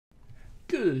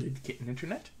Good kitten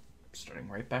internet. Starting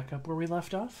right back up where we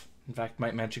left off. In fact,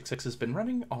 Might Magic 6 has been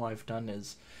running. All I've done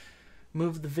is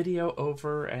move the video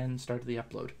over and start the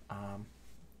upload.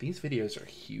 These videos are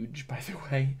huge, by the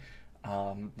way.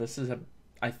 This is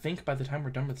I think by the time we're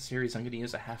done with the series, I'm going to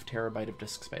use a ½ terabyte of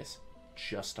disk space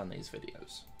just on these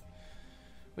videos.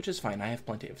 Which is fine, I have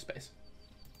plenty of space.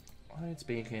 Lights,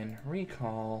 Beacon,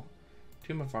 Recall,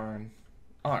 Tomb of VARN.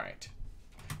 Alright.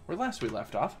 Where last we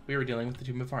left off, we were dealing with the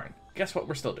Tomb of VARN. Guess what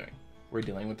we're still doing? We're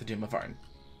dealing with the Tomb of VARN.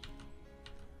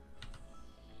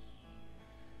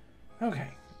 Okay.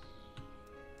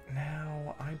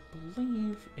 Now, I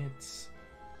believe it's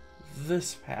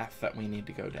this path that we need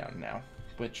to go down now,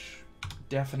 which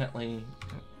definitely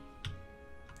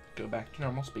go back to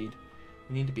normal speed.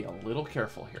 We need to be a little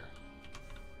careful here.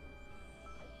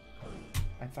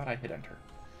 I thought I hit enter.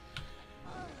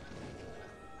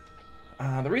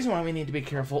 The reason why we need to be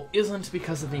careful isn't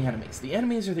because of the enemies. The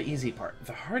enemies are the easy part.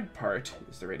 The hard part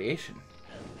is the radiation.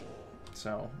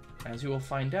 So, as you will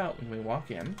find out when we walk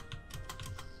in,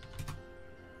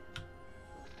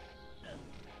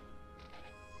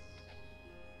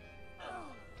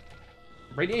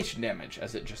 radiation damage,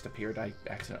 as it just appeared, I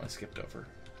accidentally skipped over.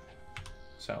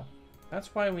 So,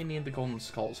 that's why we need the golden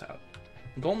skulls out.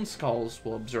 Golden skulls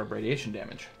will absorb radiation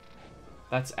damage.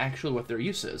 That's actually what their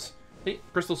use is. The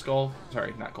crystal skull,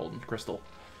 sorry, not golden, crystal.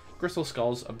 Crystal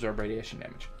skulls absorb radiation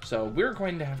damage. So we're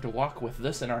going to have to walk with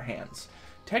this in our hands.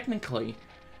 Technically,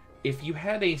 if you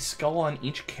had a skull on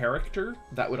each character,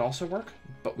 that would also work,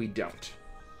 but we don't.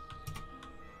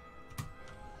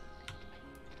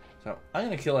 So I'm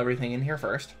going to kill everything in here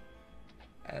first,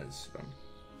 as,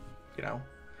 you know,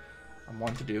 I'm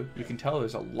wont to do. You can tell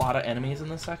there's a lot of enemies in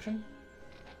this section,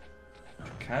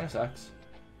 which kind of sucks.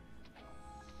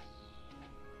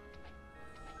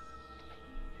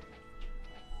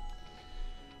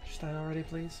 Just die already,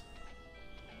 please.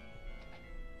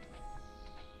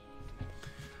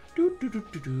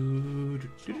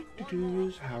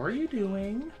 How are you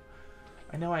doing?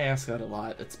 I know I ask that a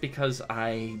lot. It's because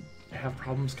I have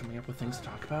problems coming up with things to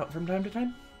talk about from time to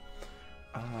time.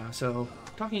 So,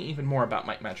 talking even more about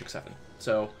Might Magic 7.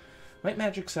 So, Might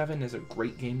Magic 7 is a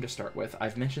great game to start with.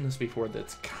 I've mentioned this before,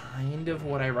 that's kind of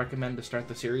what I recommend to start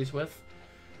the series with,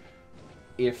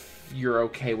 if you're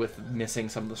okay with missing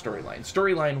some of the storyline.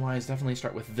 Storyline-wise, definitely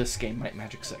start with this game, Might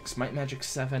Magic 6. Might Magic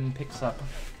 7 picks up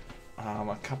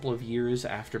a couple of years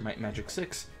after Might Magic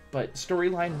 6, but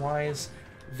storyline-wise,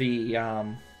 the,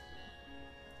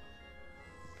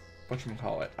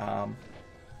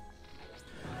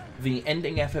 the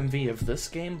ending FMV of this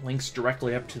game links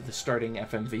directly up to the starting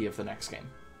FMV of the next game.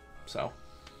 So,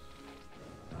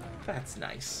 that's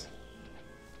nice.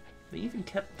 They even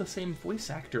kept the same voice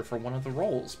actor for one of the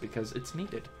roles because it's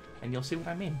needed, and you'll see what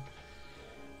I mean.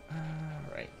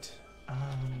 Alright.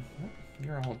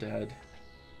 You're all dead.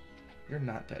 You're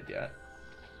not dead yet.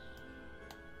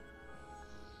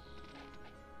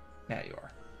 Now you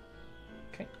are.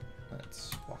 Okay,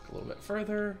 let's walk a little bit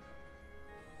further.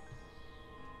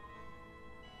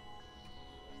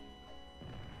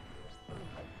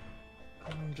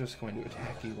 I'm just going to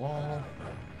attack you all.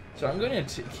 So I'm going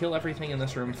to kill everything in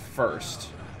this room first,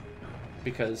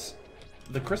 because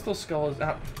the crystal skull is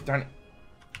out. Darn it.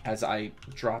 As I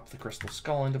drop the crystal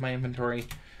skull into my inventory.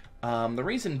 The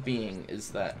reason being is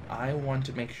that I want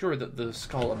to make sure that the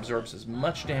skull absorbs as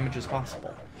much damage as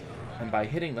possible. And by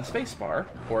hitting the spacebar,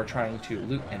 or trying to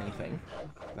loot anything,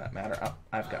 for that matter, oh,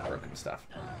 I've got broken stuff.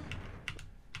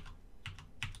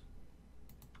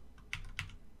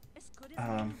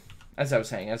 As I was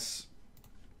saying,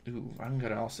 ooh, I'm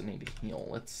gonna also need to heal.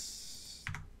 Let's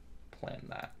plan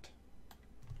that.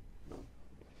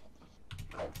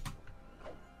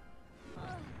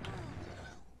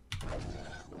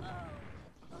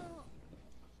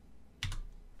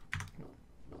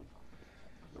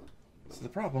 So the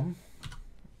problem,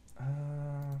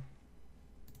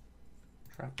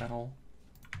 trap metal,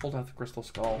 hold out the crystal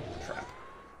skull, trap.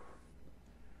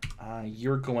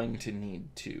 You're going to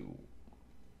need to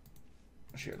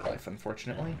share the life,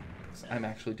 unfortunately, because I'm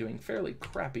actually doing fairly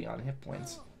crappy on hit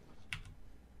points.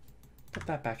 Put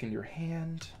that back in your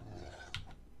hand.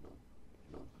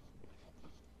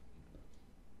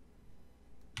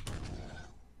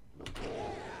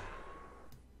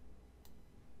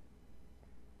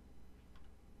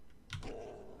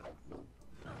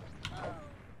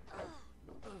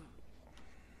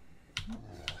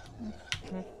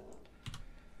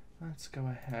 Let's go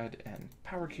ahead and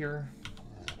power cure.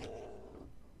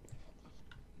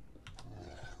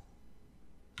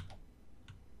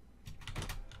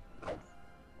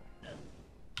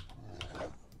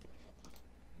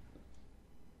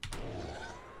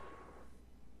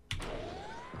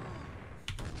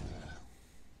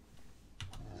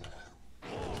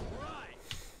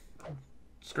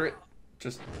 Screw it.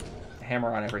 Just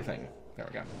hammer on everything. There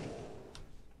we go.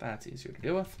 That's easier to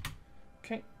deal with.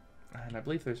 Okay. And I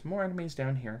believe there's more enemies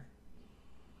down here.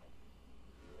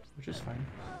 Which is fine.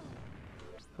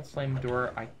 The flame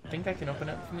door, I think I can open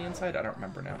it from the inside. I don't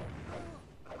remember now.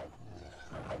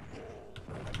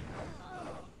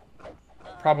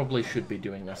 Probably should be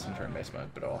doing this in turn-based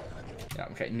mode, but oh. Yeah,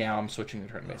 okay, now I'm switching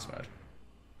to turn-based mode.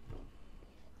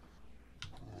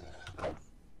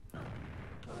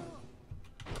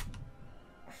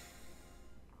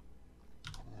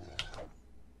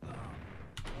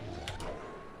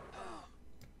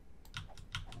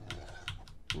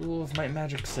 Rule of Might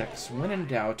Magic 6. When in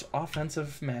doubt,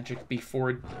 offensive magic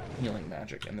before healing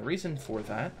magic. And the reason for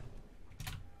that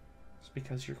is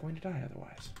because you're going to die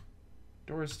otherwise.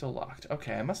 Door is still locked.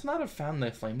 Okay, I must not have found the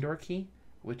flame door key,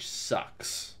 which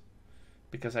sucks.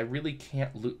 Because I really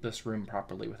can't loot this room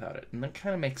properly without it. And that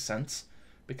kind of makes sense,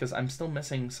 because I'm still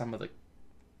missing some of the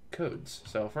codes.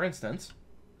 So, for instance,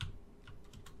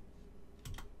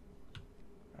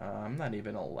 I'm not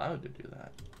even allowed to do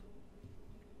that.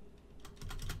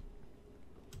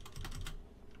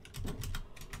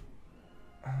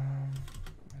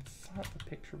 I thought the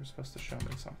picture was supposed to show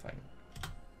me something.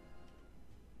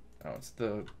 Oh, it's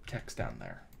the text down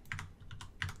there.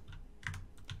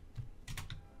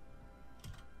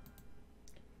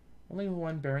 Only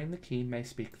one bearing the key may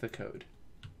speak the code.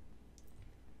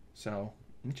 So,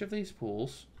 each of these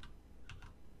pools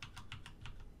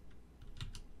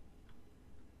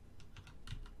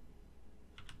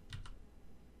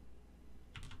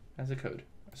has a code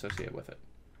associated with it.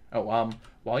 Oh,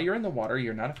 while you're in the water,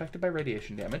 you're not affected by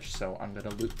radiation damage, so I'm going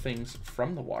to loot things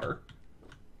from the water.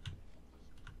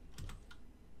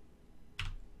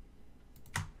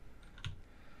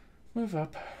 Move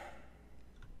up.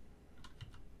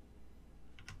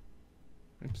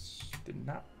 Oops, did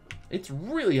not. It's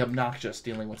really obnoxious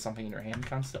dealing with something in your hand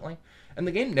constantly. And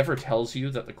the game never tells you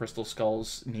that the crystal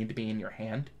skulls need to be in your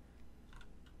hand.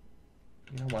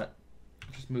 You know what?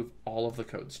 Just move all of the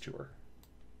codes to her.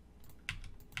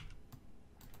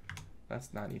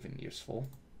 That's not even useful.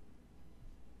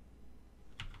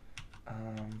 Do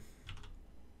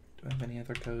I have any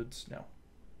other codes? No.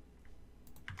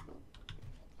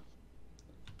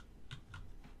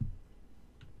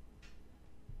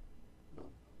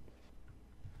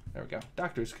 There we go.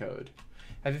 Doctor's code.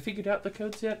 Have you figured out the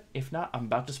codes yet? If not, I'm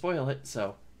about to spoil it.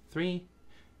 So, 3,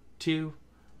 2,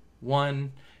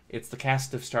 1. It's the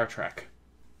cast of Star Trek.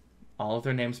 All of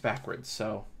their names backwards,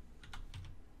 so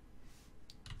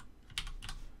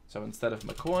instead of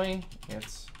McCoy,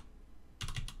 it's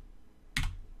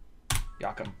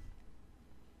Yakum.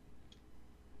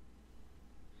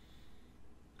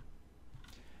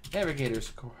 Navigator's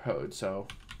code, so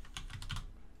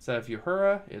instead of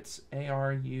Uhura, it's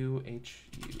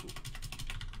A-R-U-H-U.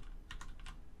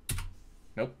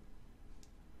 Nope.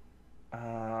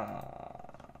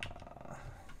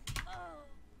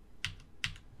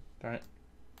 Darn it.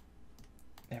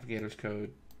 Navigator's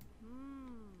code.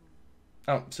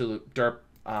 Oh, salute. Derp.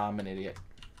 I'm an idiot.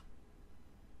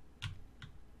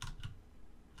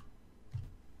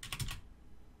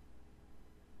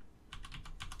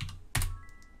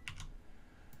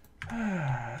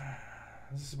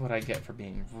 This is what I get for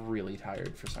being really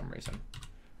tired for some reason. I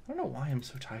don't know why I'm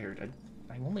so tired.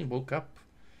 I only woke up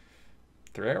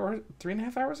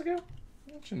 3.5 hours ago?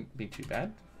 That shouldn't be too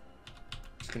bad.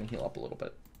 Just gonna heal up a little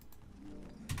bit.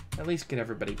 At least get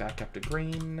everybody back up to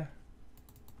green.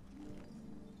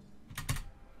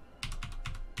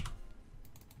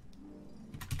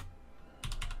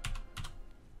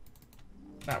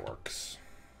 That works.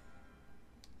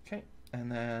 Okay,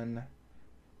 and then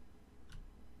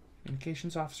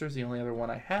communications officer is the only other one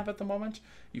I have at the moment.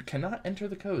 You cannot enter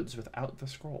the codes without the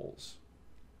scrolls.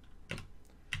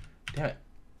 Damn it.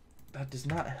 That does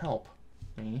not help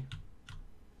me.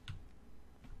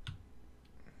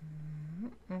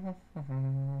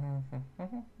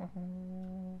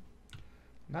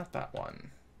 Not that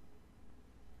one.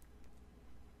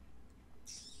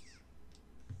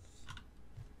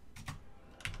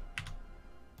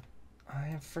 I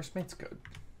have first mate's code.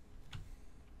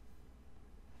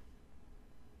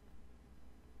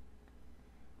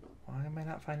 Why am I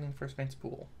not finding first mate's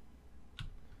pool?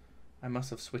 I must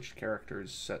have switched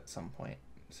characters at some point.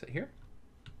 Is it here?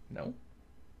 No.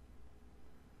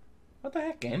 What the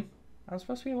heck, game? I was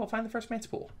supposed to be able to find the first mate's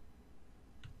pool.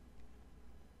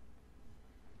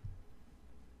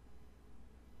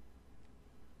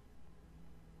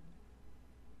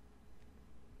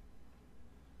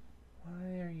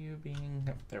 Why are you being...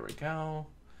 There we go.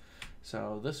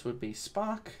 So this would be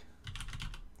Spock.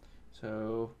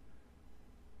 So...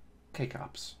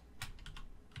 K-Cops.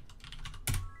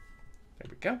 There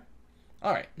we go.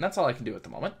 Alright, and that's all I can do at the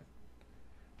moment.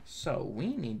 So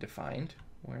we need to find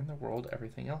where in the world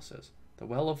everything else is. The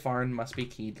well of VARN must be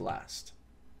keyed last.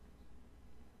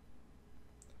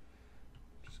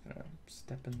 Just gonna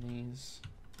step in these.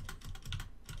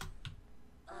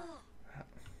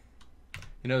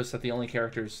 You notice that the only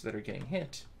characters that are getting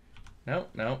hit...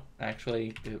 No,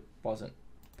 actually, it wasn't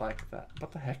like that.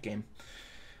 What the heck, game?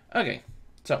 Okay,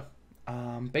 so,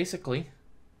 basically,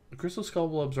 the Crystal Skull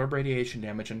will absorb radiation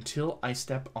damage until I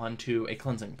step onto a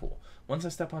cleansing pool. Once I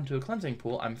step onto a cleansing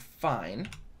pool, I'm fine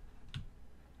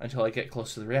until I get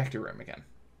close to the reactor room again.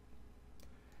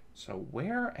 So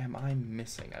where am I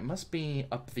missing? I must be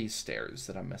up these stairs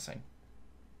that I'm missing.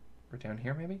 Or down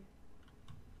here, maybe?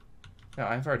 No,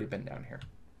 I've already been down here.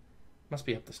 Must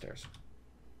be up the stairs.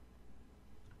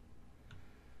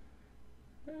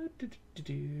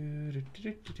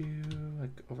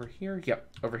 Like over here? Yep,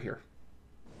 over here.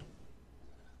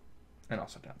 And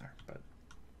also down there, but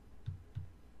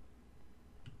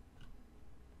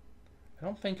I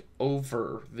don't think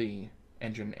over the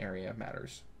engine area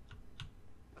matters.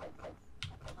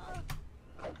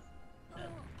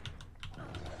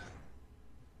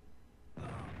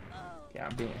 Yeah,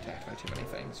 I'm being attacked by too many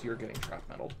things. You're getting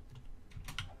shrapnelled.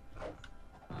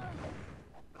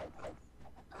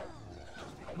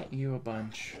 Hit you a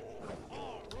bunch.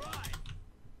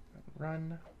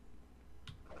 Run.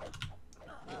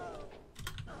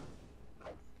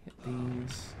 Hit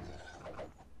these.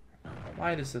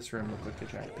 Why does this room look like a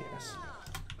giant penis?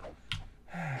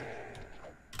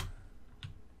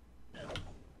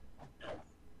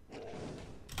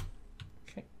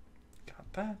 Okay,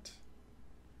 got that.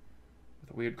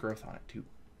 With a weird growth on it, too.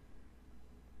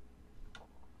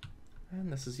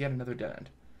 And this is yet another dead end.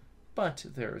 But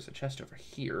there is a chest over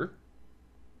here.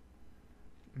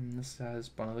 And this has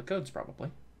one of the codes,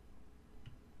 probably.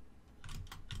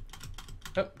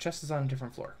 Oh, chest is on a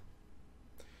different floor.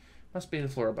 Must be the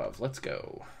floor above. Let's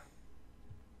go.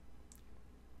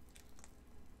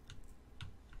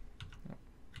 Oh,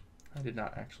 I did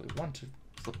not actually want to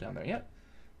slip down there yet.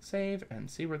 Save and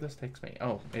see where this takes me.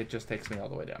 Oh, it just takes me all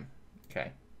the way down.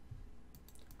 Okay.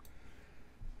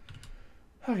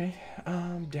 Okay,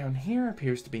 down here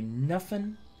appears to be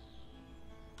nothing.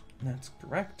 That's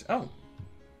correct. Oh,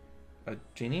 a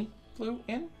genie flew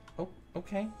in? Oh,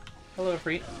 okay. Hello,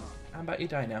 Ifrit. How about you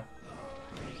die now?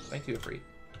 Thank you, Ifrit.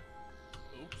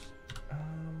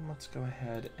 Let's go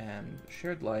ahead and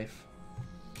shared life.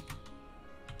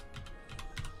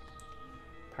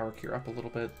 Power cure up a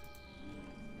little bit.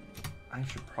 I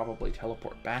should probably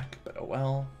teleport back, but oh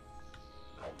well.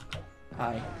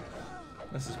 Hi.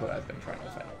 This is what I've been trying to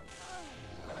fight.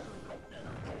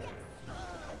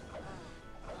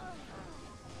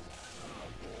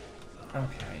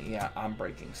 Okay, yeah, I'm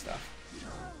breaking stuff.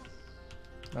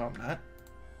 No, I'm not.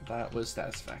 That was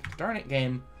status effect. Darn it,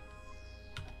 game.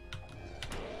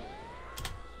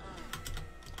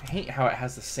 I hate how it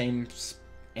has the same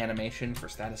animation for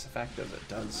status effect as it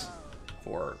does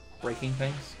for breaking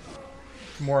things.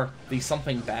 It's more the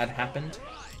something bad happened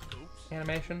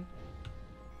animation.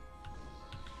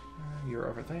 You're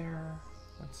over there.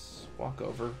 Let's walk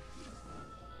over.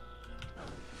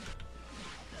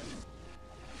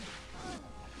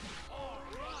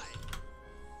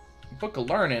 Book of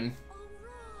Learning.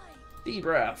 Deep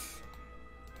breath.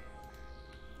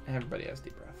 Everybody has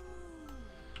deep breath.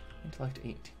 Intellect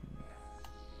 18.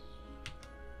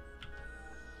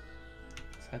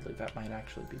 Sadly, that might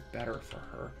actually be better for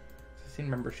her. I seem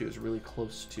to remember she was really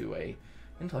close to a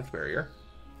intellect barrier.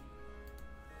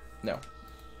 No.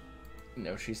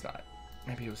 No, she's not.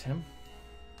 Maybe it was him?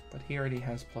 But he already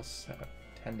has plus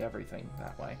 10 to everything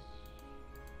that way.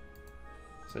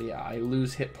 So yeah, I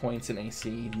lose hit points in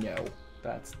AC. No,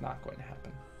 that's not going to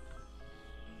happen.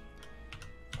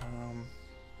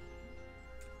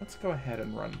 Let's go ahead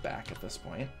and run back at this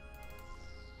point.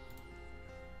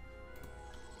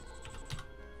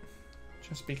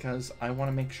 Just because I want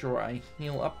to make sure I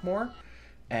heal up more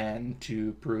and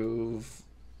to prove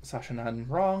Sasha Nan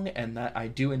wrong, and that I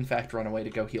do in fact run away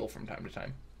to go heal from time to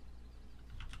time.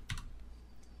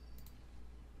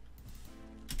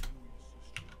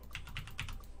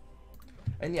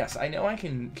 And yes, I know I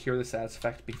can cure the status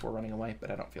effect before running away, but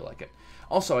I don't feel like it.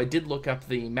 Also, I did look up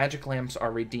the magic lamps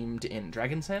are redeemed in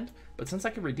Dragon Sand, but since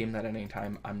I can redeem that at any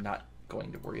time, I'm not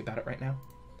going to worry about it right now.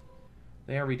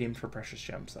 They are redeemed for precious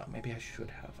gems, though. Maybe I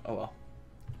should have. Oh well.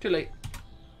 Too late.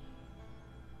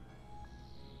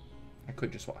 I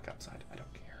could just walk outside. I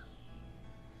don't care.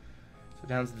 So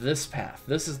down this path.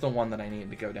 This is the one that I need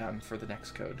to go down for the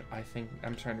next code. I think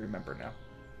I'm trying to remember now.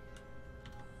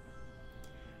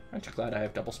 Aren't you glad I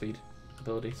have double speed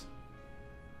abilities?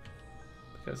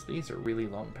 because these are really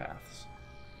long paths.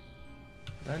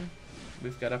 Then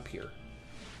we've got up here,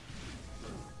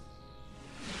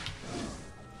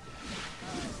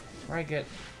 where I get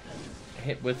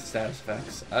hit with status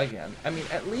effects again. I mean,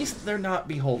 at least they're not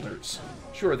beholders.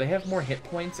 Sure, they have more hit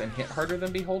points and hit harder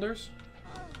than beholders,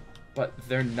 but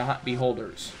they're not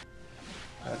beholders.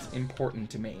 That's important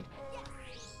to me.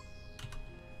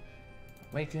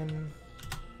 Awaken.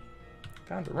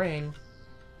 Found a ring.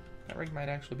 That ring might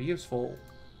actually be useful.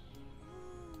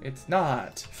 It's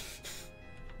not.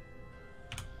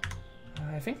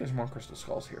 I think there's more crystal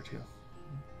skulls here too.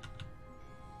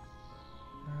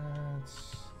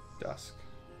 It's dusk.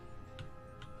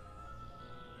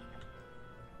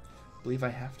 Believe I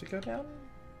have to go down?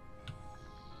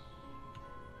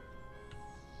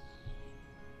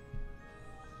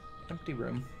 Empty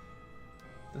room.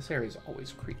 This area is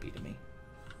always creepy to me.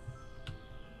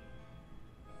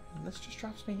 And this just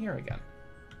drops me here again.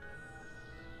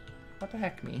 What the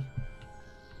heck, me?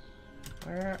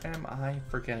 Where am I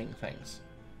forgetting things?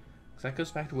 Because that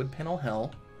goes back to Woodpinel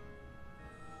Hill.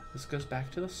 This goes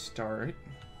back to the start.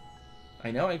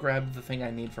 I know I grabbed the thing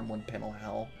I need from Woodpinel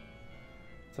Hill.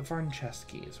 The VARN chest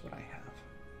key is what I have.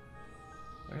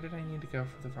 Where did I need to go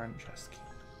for the VARN chest key?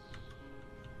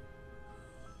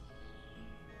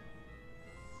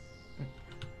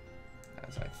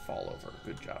 As I fall over.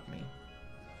 Good job, me.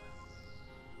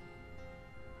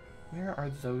 Where are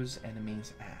those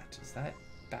enemies at? Is that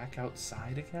back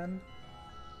outside again?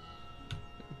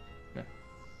 No.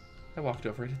 I walked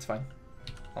over it. It's fine.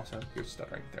 Also, you're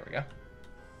stuttering. There we go.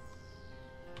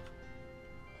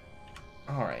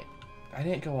 Alright. I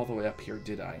didn't go all the way up here,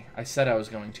 did I? I said I was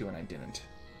going to, and I didn't.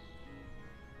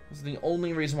 This is the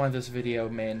only reason why this video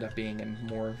may end up being in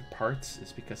more parts,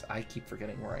 is because I keep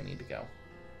forgetting where I need to go.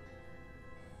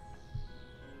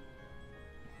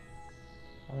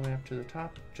 All the way up to the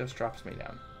top, just drops me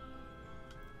down.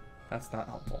 That's not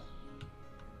helpful.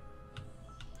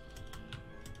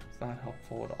 It's not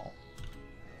helpful at all.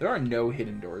 There are no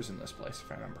hidden doors in this place,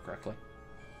 if I remember correctly.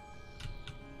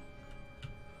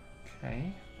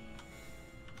 Okay.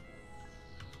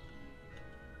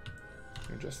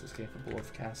 You're just as capable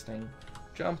of casting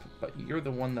jump, but you're the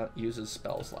one that uses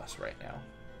spells less right now.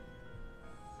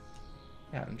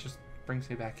 Yeah, and it just brings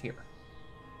me back here.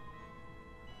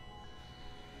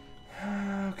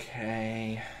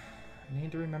 Okay. I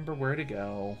need to remember where to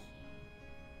go.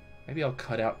 Maybe I'll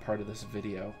cut out part of this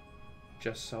video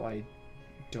just so I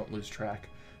don't lose track.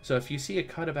 So if you see a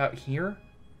cut about here,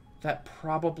 that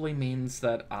probably means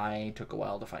that I took a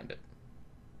while to find it.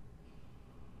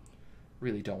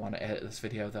 Really don't want to edit this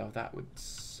video though. That would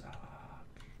suck.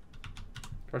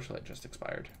 Torchlight just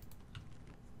expired.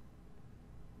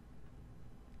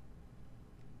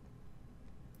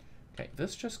 Okay,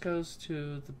 this just goes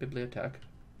to the bibliothèque.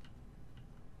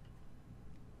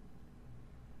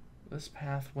 This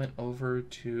path went over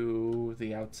to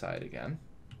the outside again.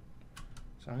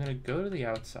 So I'm going to go to the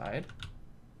outside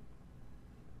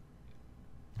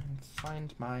and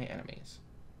find my enemies.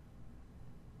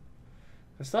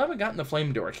 I still haven't gotten the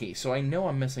flame door key, so I know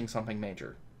I'm missing something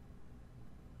major.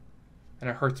 And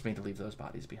it hurts me to leave those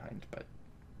bodies behind, but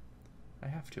I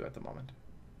have to at the moment.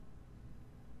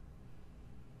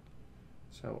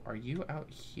 So, are you out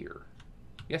here?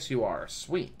 Yes, you are.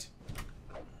 Sweet.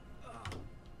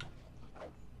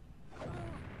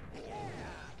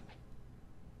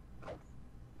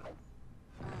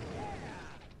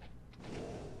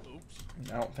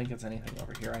 I don't think it's anything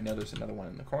over here. I know there's another one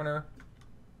in the corner.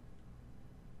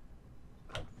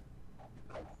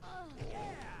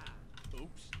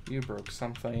 You broke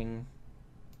something.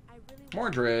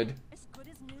 Mordred!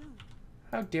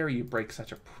 How dare you break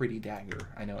such a pretty dagger?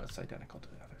 I know it's identical to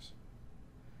the others.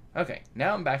 Okay,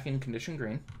 now I'm back in condition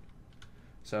green.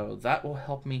 So that will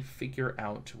help me figure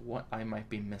out what I might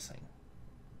be missing.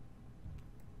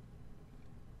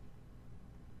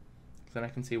 Then I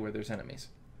can see where there's enemies.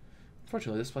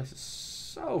 Unfortunately, this place is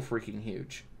so freaking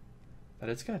huge that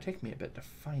it's going to take me a bit to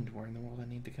find where in the world I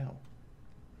need to go.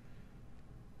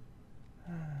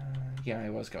 Yeah, I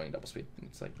was going double speed.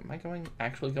 It's like, am I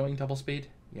actually going double speed?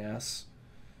 Yes.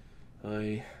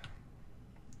 Go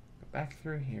back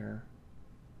through here.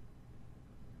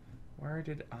 Where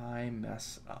did I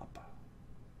mess up?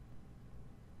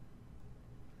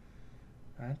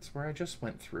 That's where I just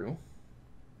went through.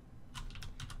 I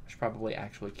should probably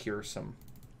actually cure some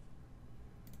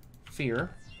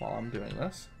fear while I'm doing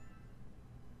this.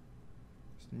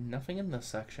 There's nothing in this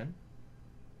section.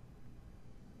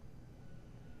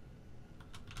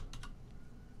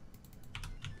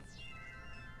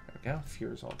 There we go.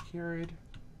 Fear's all cured.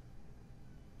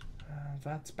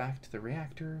 That's back to the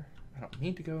reactor. I don't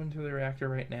need to go into the reactor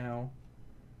right now.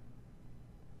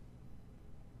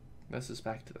 This is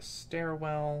back to the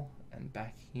stairwell, and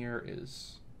back here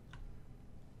is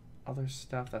other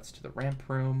stuff. That's to the ramp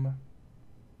room.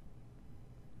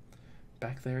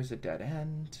 Back there's a dead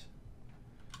end.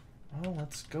 Well,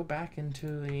 let's go back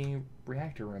into the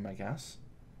reactor room, I guess.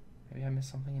 Maybe I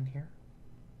missed something in here.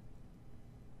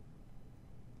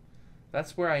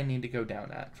 That's where I need to go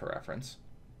down at, for reference.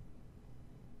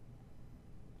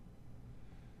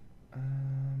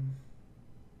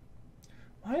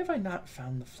 Why have I not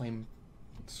found the flame?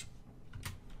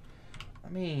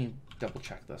 Let me double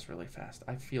check this really fast.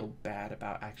 I feel bad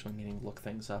about actually needing to look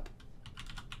things up.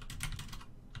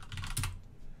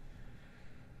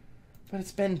 But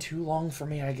it's been too long for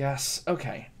me, I guess.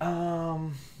 Okay.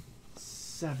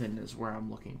 7 is where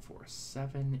I'm looking for.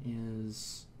 7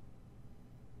 is...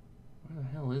 Where the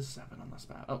hell is 7 on this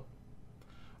map? Oh.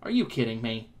 Are you kidding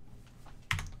me?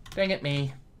 Dang it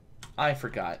me. I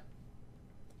forgot.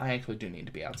 I actually do need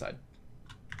to be outside.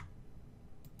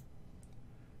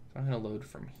 So I'm going to load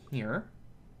from here.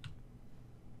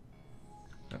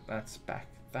 Nope, that's back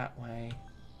that way.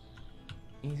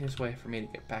 Easiest way for me to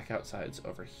get back outside is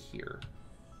over here.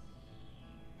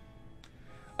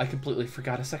 I completely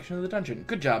forgot a section of the dungeon.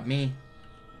 Good job, me.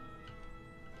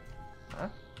 Huh?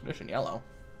 Condition yellow.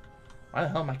 Why the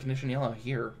hell am I condition yellow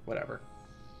here? Whatever.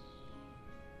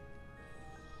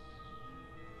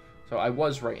 So I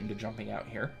was right into jumping out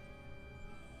here.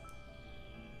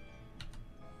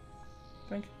 I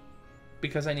think.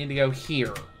 Because I need to go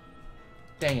here.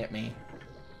 Dang it, me.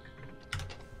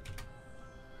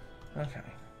 Okay.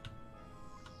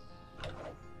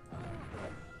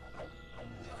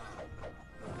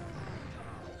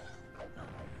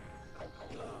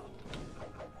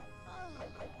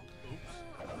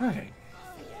 Okay.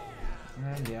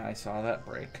 And yeah, I saw that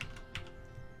break.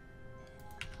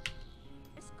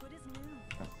 As good as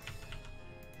new.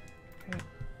 Okay.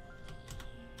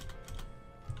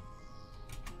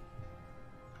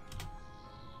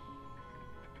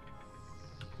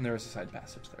 And there was a side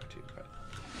passage there too, but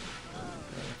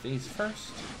these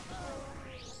first.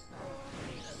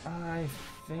 I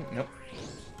think nope.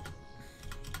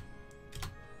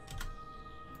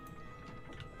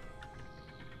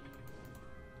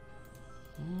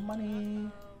 Money.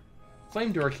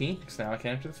 Flame door key, because now I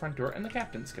can enter the front door, and the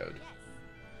captain's code.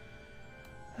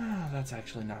 Oh, that's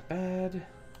actually not bad.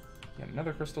 Get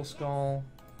another crystal skull,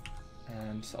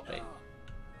 and cell bait.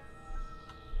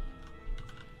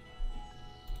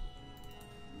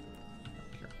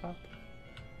 You're up.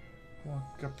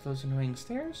 Walk up those annoying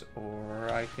stairs, or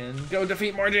I can go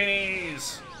defeat more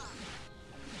genies!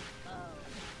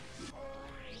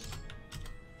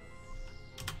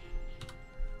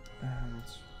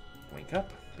 Let's wake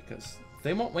up, because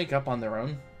they won't wake up on their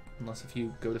own, unless if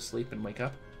you go to sleep and wake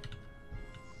up.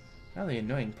 Now the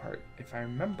annoying part, if I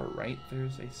remember right,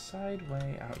 there's a side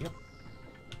way out. Yep.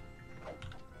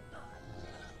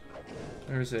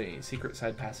 There's a secret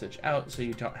side passage out, so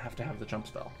you don't have to have the jump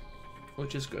spell,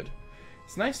 which is good.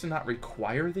 It's nice to not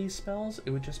require these spells.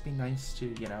 It would just be nice to,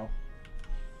 you know,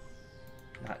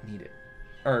 not need it.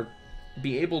 Or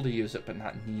be able to use it, but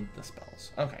not need the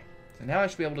spells. Okay, so now I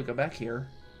should be able to go back here.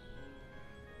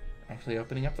 Actually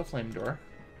opening up the flame door.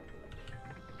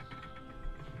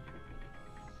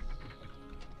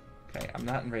 Okay, I'm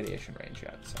not in radiation range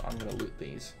yet, so I'm going to loot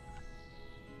these.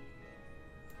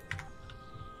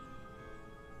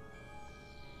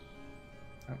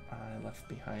 Oh, I left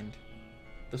behind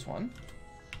this one.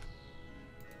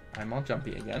 I'm all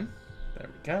jumpy again. There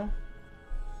we go.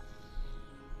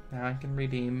 Now I can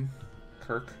redeem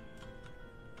Kirk.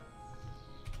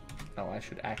 Oh, I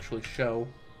should actually show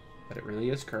that it really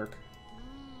is Kirk.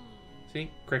 See?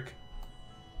 Crick.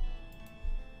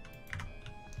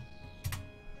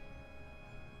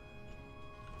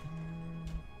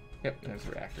 Yep, there's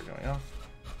the reactor going off.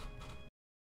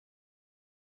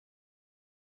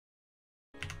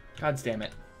 God damn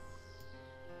it.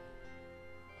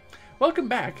 Welcome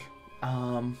back.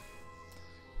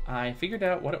 I figured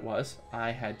out what it was.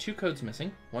 I had 2 codes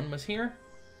missing. One was here,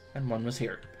 and one was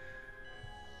here.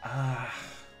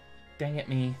 Dang it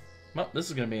me. Well, this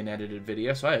is going to be an edited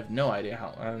video, so I have no idea how...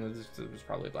 it was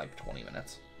probably like 20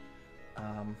 minutes.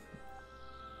 I'm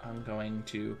going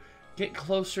to get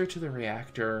closer to the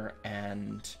reactor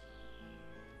and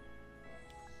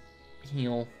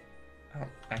heal.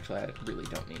 Actually, I really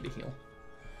don't need to heal.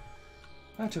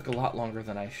 That took a lot longer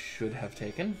than I should have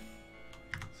taken.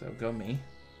 So go me.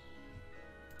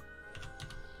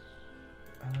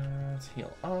 Let's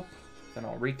heal up. Then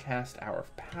I'll recast Hour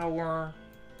of Power.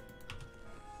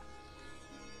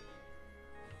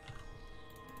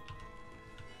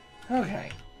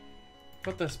 Okay.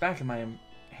 Put this back in my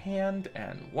hand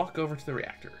and walk over to the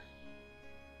reactor.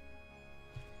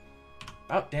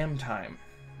 About damn time.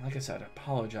 Like I said, I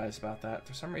apologize about that.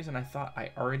 For some reason, I thought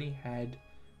I already had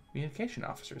Communication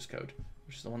Officer's code,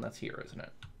 which is the one that's here, isn't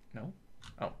it? No?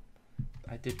 Oh.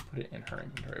 I did put it in her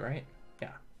inventory, right?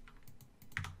 Yeah.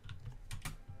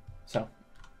 So.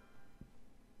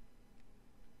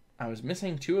 I was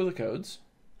missing 2 of the codes.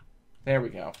 There we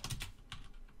go.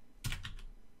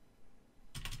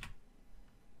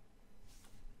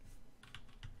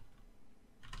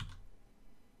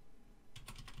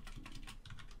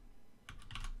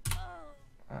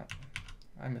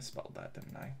 I misspelled that,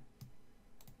 didn't I?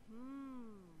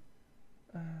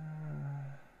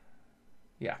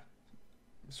 Yeah.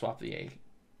 Swap the A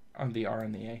on the R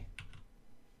and the A.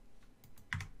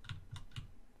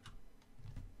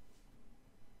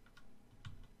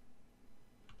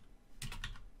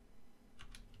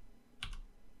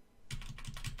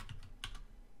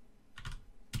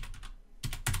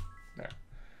 There.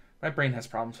 My brain has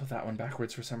problems with that one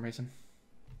backwards for some reason.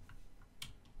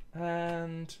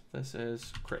 And this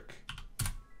is Crick.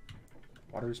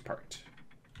 Water's part.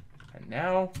 And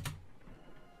now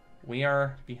we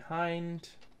are behind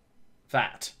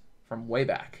that from way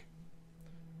back.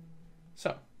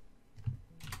 So.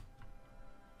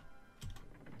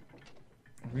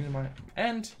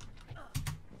 And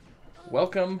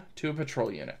welcome to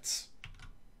patrol units.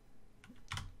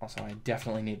 Also, I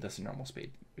definitely need this in normal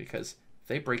speed because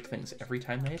they break things every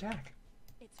time they attack.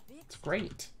 It's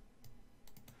great.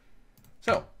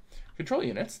 So, control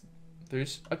units,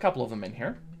 there's a couple of them in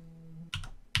here.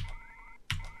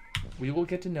 We will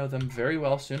get to know them very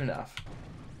well soon enough.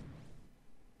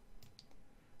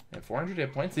 They have 400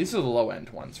 hit points. These are the low-end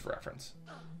ones for reference.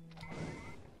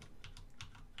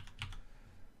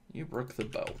 You broke the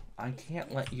bow. I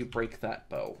can't let you break that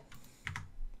bow.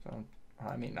 So,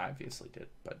 I mean, I obviously did,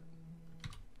 but...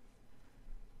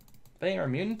 They are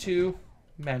immune to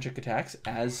magic attacks,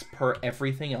 as per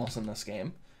everything else in this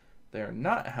game. They are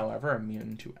not, however,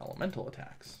 immune to elemental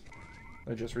attacks.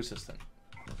 They're just resistant.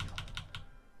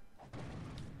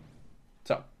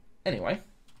 So, anyway.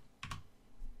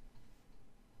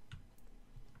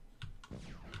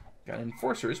 Got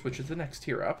Enforcers, which is the next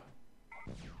tier up.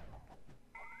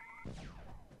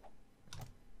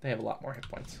 They have a lot more hit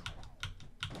points.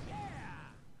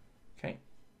 Okay.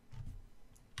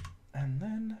 And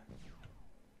then,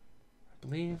 I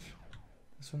believe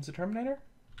this one's a Terminator?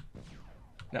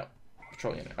 No.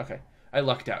 Patrol unit. Okay. I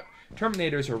lucked out.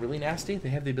 Terminators are really nasty. They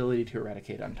have the ability to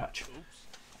eradicate untouch.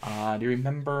 Do you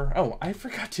remember? Oh, I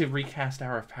forgot to recast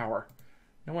Hour of Power.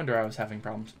 No wonder I was having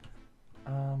problems.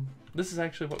 This is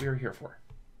actually what we were here for.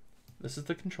 This is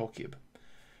the control cube.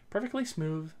 Perfectly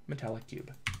smooth metallic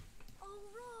cube.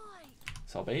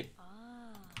 Sell bait.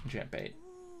 Jam bait.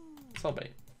 Sell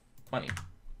bait. Money.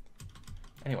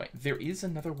 Anyway, there is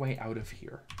another way out of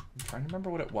here. I'm trying to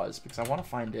remember what it was because I want to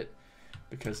find it.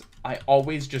 Because I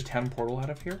always just had a portal out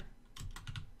of here.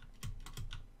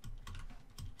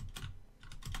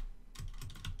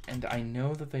 And I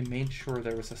know that they made sure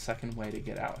there was a second way to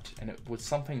get out. And it was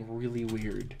something really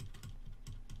weird.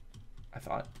 I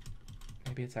thought.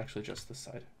 Maybe it's actually just this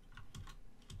side.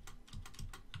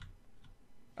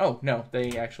 Oh, no.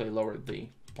 They actually lowered the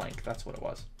plank. That's what it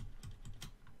was.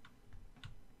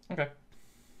 Okay.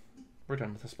 We're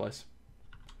done with this place.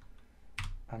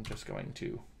 I'm just going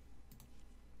to...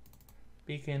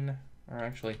 Beacon, or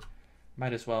actually,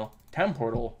 might as well. Town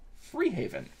Portal,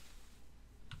 Freehaven.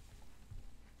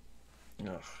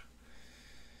 Ugh.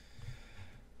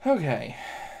 Okay,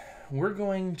 we're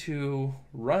going to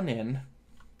run in.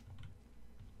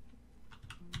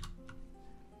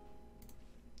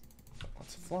 So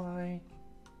let's fly.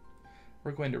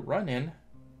 We're going to run in,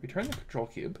 return the control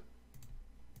cube,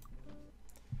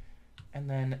 and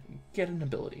then get an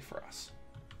ability for us.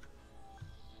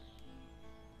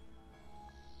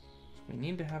 We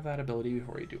need to have that ability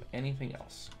before we do anything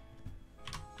else.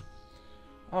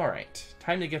 Alright,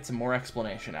 time to get some more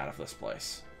explanation out of this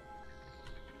place.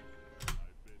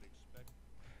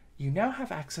 You now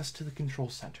have access to the control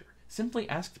center. Simply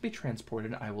ask to be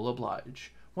transported and I will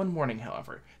oblige. One warning,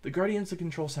 however, the Guardians of the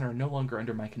Control Center are no longer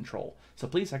under my control, so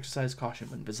please exercise caution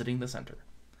when visiting the center.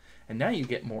 And now you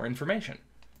get more information.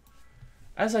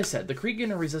 As I said, the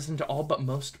Kriegen are resistant to all but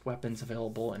most weapons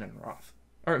available in Enroth.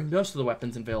 Or most of the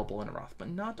weapons available in Enroth, but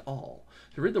not all.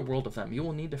 To rid the world of them, you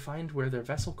will need to find where their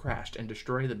vessel crashed and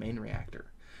destroy the main reactor.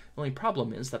 The only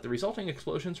problem is that the resulting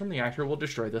explosions from the reactor will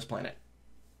destroy this planet.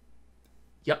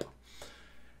 Yep.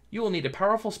 You will need a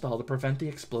powerful spell to prevent the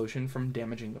explosion from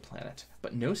damaging the planet,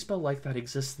 but no spell like that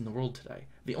exists in the world today.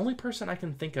 The only person I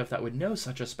can think of that would know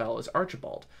such a spell is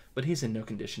Archibald, but he's in no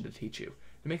condition to teach you.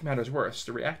 To make matters worse,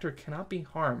 the reactor cannot be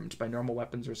harmed by normal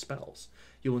weapons or spells.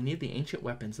 You will need the ancient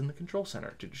weapons in the control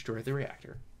center to destroy the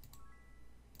reactor.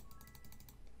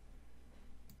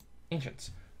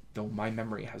 Ancients. Though my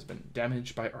memory has been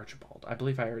damaged by Archibald. I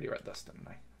believe I already read this, didn't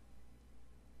I?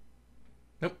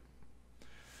 Nope.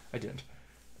 I didn't.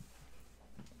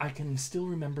 I can still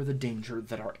remember the danger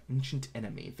that our ancient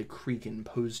enemy, the Kregan,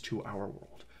 posed to our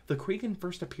world. The Kregan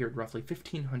first appeared roughly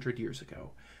 1,500 years ago,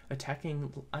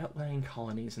 attacking outlying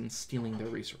colonies and stealing their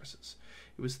resources.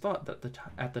 It was thought that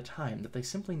at the time that they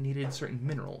simply needed certain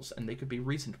minerals and they could be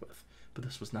reasoned with, but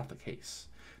this was not the case.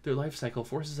 Their life cycle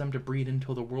forces them to breed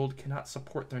until the world cannot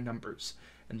support their numbers,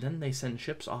 and then they send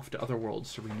ships off to other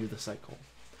worlds to renew the cycle.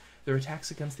 Their attacks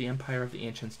against the Empire of the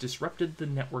Ancients disrupted the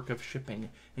network of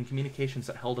shipping and communications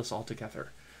that held us all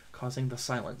together, causing the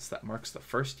silence that marks the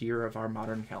first year of our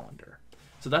modern calendar.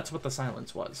 So that's what the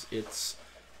silence was. It's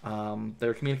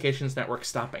their communications network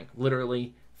stopping.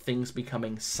 Literally, things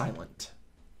becoming silent.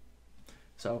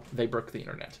 So they broke the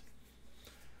internet.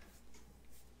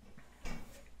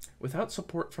 Without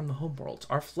support from the homeworlds,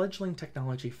 our fledgling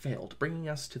technology failed, bringing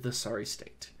us to this sorry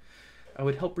state. I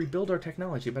would help rebuild our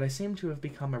technology, but I seem to have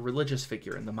become a religious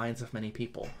figure in the minds of many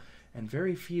people, and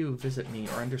very few visit me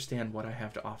or understand what I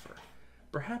have to offer.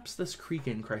 Perhaps this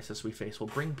Kregan crisis we face will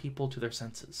bring people to their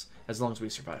senses, as long as we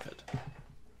survive it.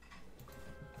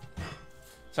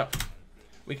 So,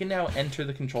 we can now enter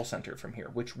the control center from here,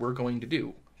 which we're going to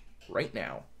do right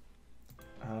now.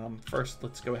 First,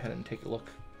 let's go ahead and take a look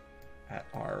at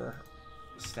our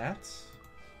stats.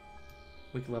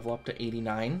 We can level up to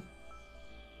 89.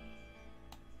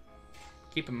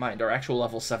 Keep in mind, our actual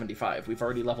level's 75. We've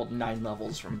already leveled 9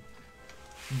 levels from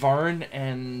VARN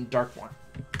and Darkmoor.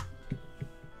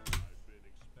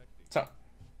 So,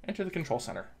 enter the control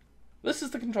center. This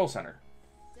is the control center.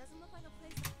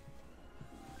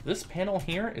 This panel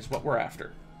here is what we're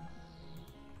after.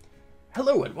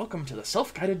 Hello and welcome to the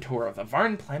self-guided tour of the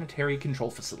VARN Planetary Control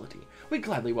Facility. We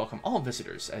gladly welcome all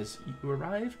visitors. As you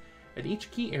arrive at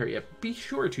each key area, be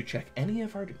sure to check any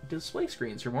of our display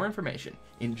screens for more information.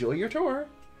 Enjoy your tour!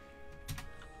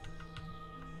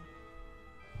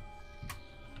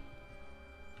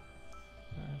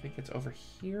 I think it's over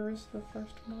here is the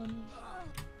first one.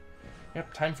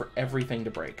 Yep, time for everything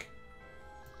to break.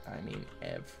 I mean,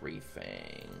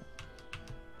 everything.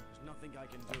 There's nothing I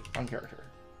can do. On character.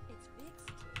 It's fixed.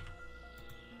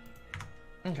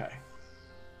 Okay.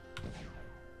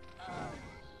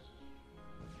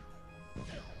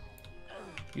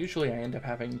 Usually I end up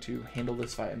having to handle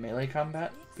this via melee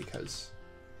combat because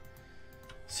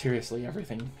seriously,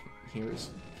 everything here is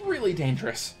really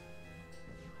dangerous.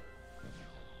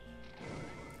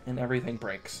 And everything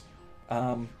breaks.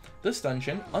 This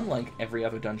dungeon, unlike every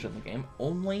other dungeon in the game,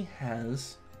 only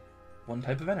has one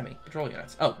type of enemy, patrol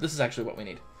units. Oh, this is actually what we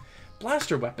need.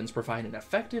 Blaster weapons provide an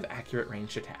effective, accurate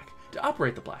ranged attack. To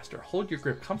operate the blaster, hold your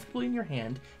grip comfortably in your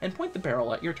hand and point the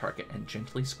barrel at your target and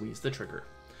gently squeeze the trigger.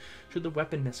 Should the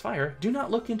weapon misfire, do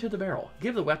not look into the barrel.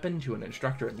 Give the weapon to an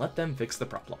instructor and let them fix the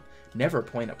problem. Never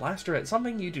point a blaster at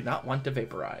something you do not want to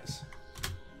vaporize.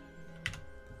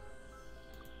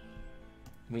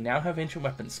 We now have Ancient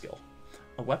Weapons skill.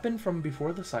 A weapon from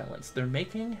before the silence, their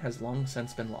making has long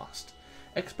since been lost.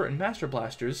 Expert and Master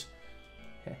Blasters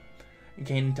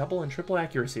gain double and triple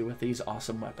accuracy with these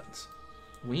awesome weapons.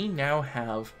 We now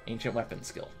have Ancient Weapons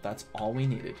skill. That's all we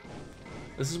needed.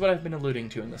 This is what I've been alluding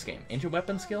to in this game. Ancient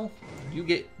Weapons skill, you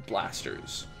get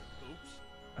blasters.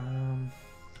 I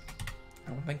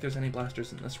don't think there's any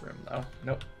blasters in this room, though.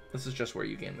 Nope. This is just where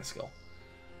you gain the skill.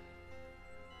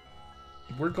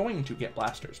 We're going to get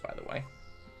blasters, by the way.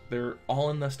 They're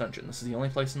all in this dungeon. This is the only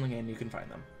place in the game you can find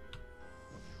them.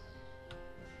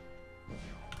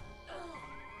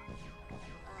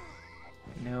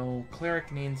 No,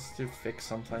 Cleric needs to fix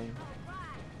something.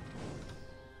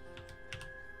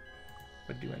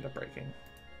 What do you end up breaking?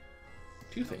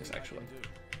 Two things, actually.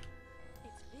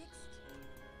 It's fixed.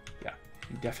 Yeah,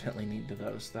 you definitely need to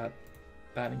those. That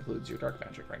includes your Dark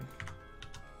Magic Ring.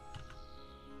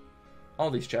 All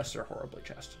these chests are horribly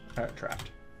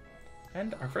trapped.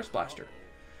 And our first blaster.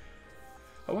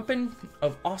 A weapon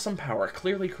of awesome power,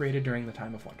 clearly created during the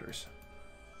Time of Wonders.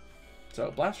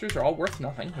 So blasters are all worth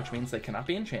nothing, which means they cannot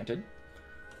be enchanted.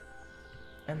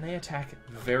 And they attack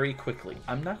very quickly.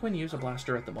 I'm not going to use a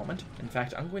blaster at the moment. In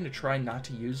fact, I'm going to try not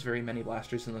to use very many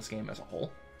blasters in this game as a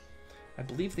whole. I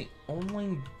believe the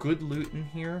only good loot in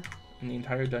here, in the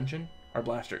entire dungeon, are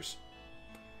blasters.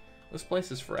 This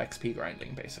place is for XP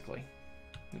grinding, basically.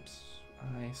 Oops,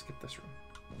 I skipped this room.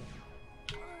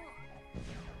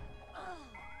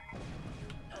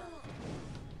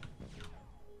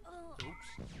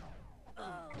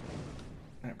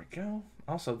 There we go.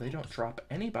 Also, they don't drop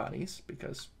any bodies,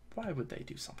 because why would they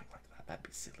do something like that? That'd be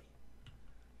silly.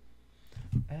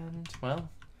 And, well,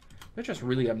 they're just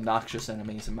really obnoxious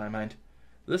enemies in my mind.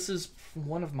 This is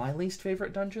one of my least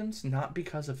favorite dungeons, not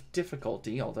because of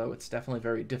difficulty, although it's definitely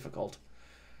very difficult.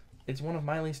 It's one of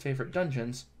my least favorite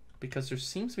dungeons because there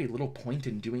seems to be little point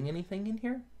in doing anything in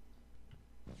here.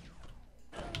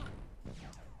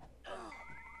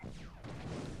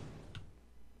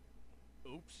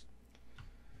 Oops.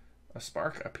 A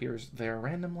spark appears there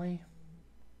randomly.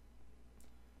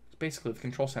 Basically, the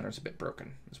control center is a bit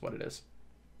broken, is what it is.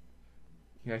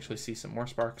 You actually see some more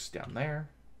sparks down there.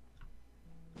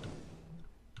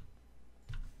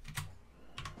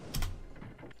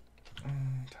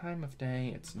 Time of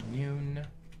day, it's noon.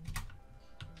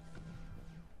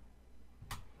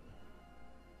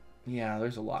 Yeah,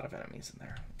 there's a lot of enemies in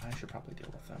there. I should probably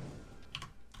deal with them.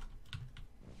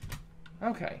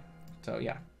 Okay, so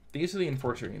yeah. These are the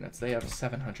Enforcer units. They have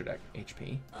 700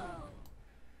 HP.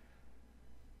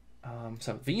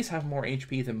 So these have more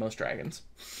HP than most dragons.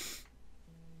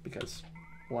 Because,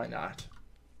 why not?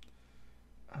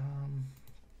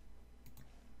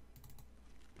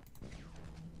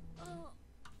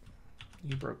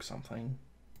 You broke something.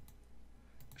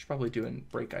 I should probably do a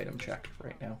break item check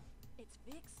right now. It's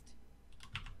fixed.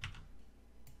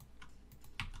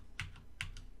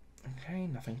 Okay,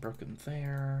 nothing broken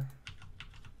there.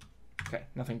 Okay,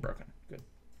 nothing broken. Good.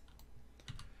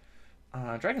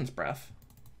 Dragon's Breath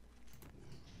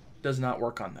does not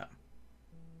work on them.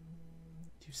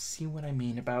 Do you see what I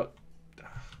mean about...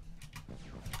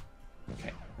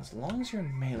 Okay, as long as you're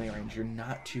in melee range, you're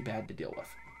not too bad to deal with.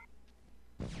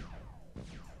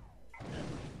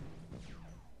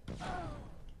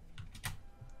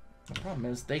 The problem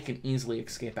is they can easily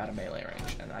escape out of melee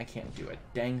range, and I can't do a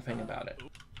dang thing about it.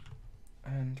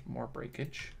 And more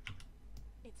breakage.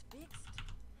 It's fixed.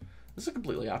 This is a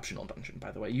completely optional dungeon,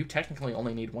 by the way. You technically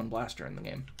only need one blaster in the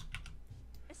game.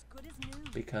 As good as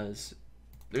new. Because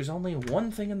there's only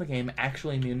one thing in the game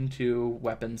actually immune to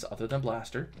weapons other than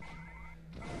blaster.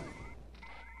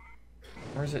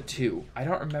 Or is it two? I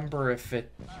don't remember if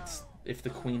the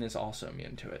queen is also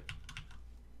immune to it.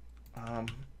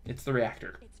 It's the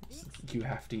reactor. You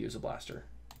have to use a blaster.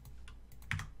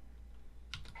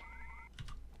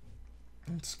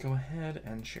 Let's go ahead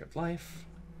and shared life.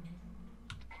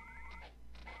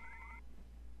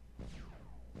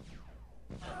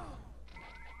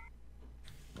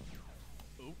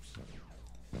 Oops.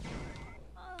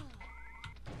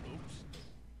 Oops.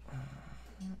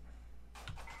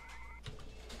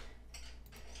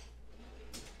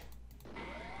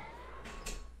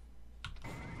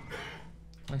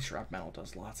 At least shrapnel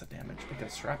does lots of damage,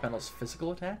 because shrapnel's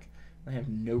physical attack, they have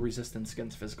no resistance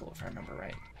against physical, if I remember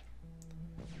right.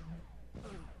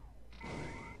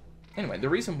 Anyway, the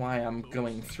reason why I'm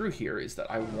going through here is that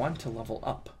I want to level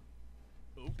up,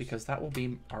 because that will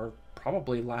be our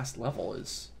probably last level.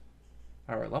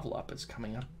 Our level up is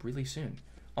coming up really soon.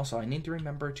 Also, I need to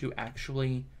remember to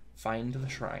actually find the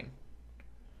shrine.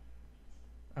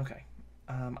 Okay,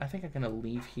 I think I'm gonna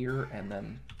leave here and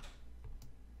then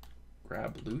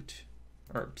grab loot,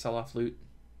 or sell off loot.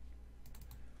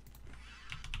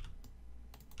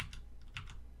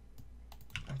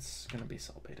 That's gonna be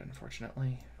sell bait,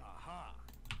 unfortunately. Aha.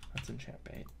 That's enchant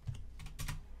bait.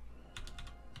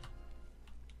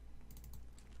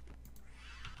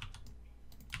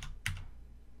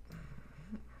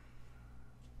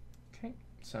 Okay,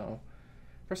 so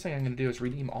first thing I'm gonna do is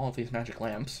redeem all of these magic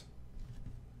lamps.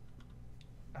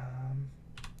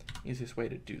 Easiest way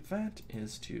to do that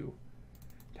is to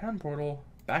town portal,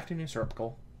 back to New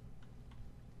Serpical.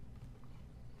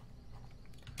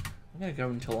 I'm going to go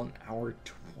until an hour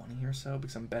 20 or so,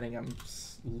 because I'm betting I'm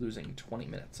losing 20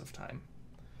 minutes of time.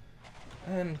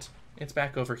 And it's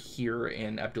back over here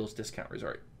in Abdul's Discount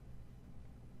Resort.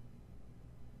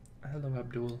 Hello,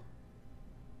 Abdul.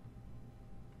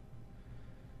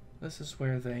 This is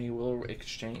where they will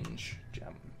exchange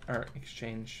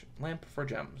exchange lamp for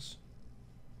gems.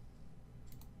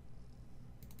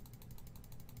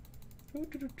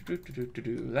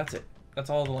 That's it. That's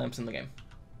all the lamps in the game,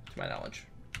 to my knowledge.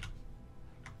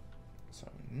 So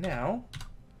now,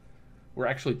 we're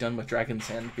actually done with Dragon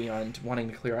Sand beyond wanting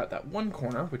to clear out that one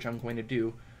corner, which I'm going to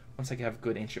do once I have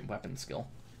good Ancient Weapon skill.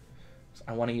 So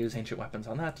I want to use Ancient Weapons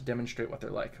on that to demonstrate what they're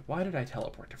like. Why did I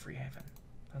teleport to Freehaven?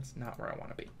 That's not where I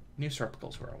want to be. New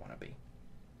Serpical's where I want to be.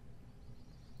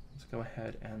 Let's go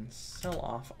ahead and sell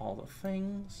off all the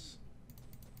things.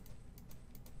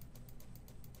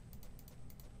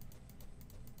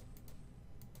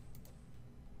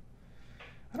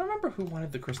 remember who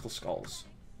wanted the crystal skulls.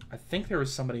 I think there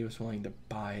was somebody who was willing to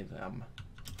buy them.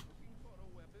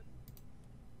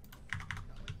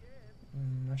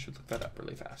 I should look that up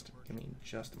really fast. Give me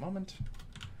just a moment.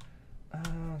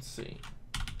 Let's see.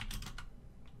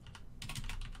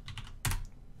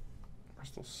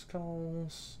 Crystal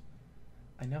skulls.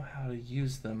 I know how to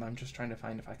use them. I'm just trying to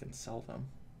find if I can sell them.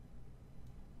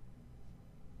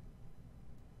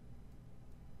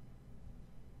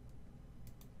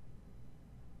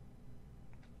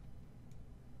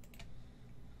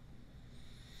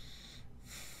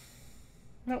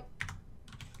 Nope.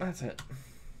 That's it.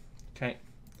 Okay.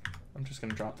 I'm just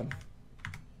going to drop them.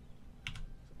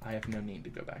 I have no need to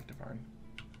go back to VARN.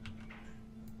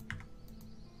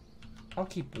 I'll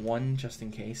keep one just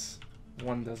in case.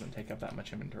 One doesn't take up that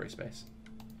much inventory space.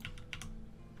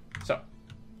 So,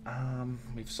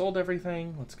 we've sold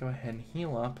everything. Let's go ahead and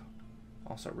heal up.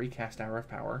 Also, recast Hour of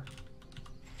Power.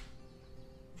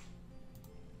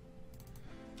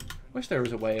 Wish there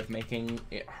was a way of making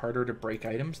it harder to break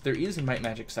items. There is in Might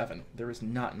Magic 7. There is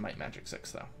not in Might Magic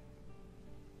 6, though.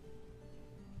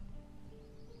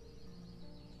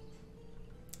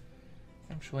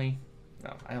 Actually,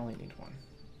 no, I only need one.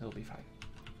 It'll be fine.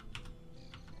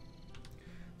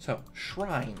 So,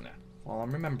 Shrine. While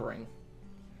I'm remembering.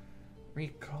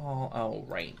 Recall... Oh,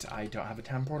 right. I don't have a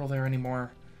town portal there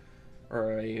anymore.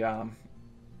 Or a,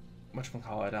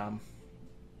 whatchamacallit,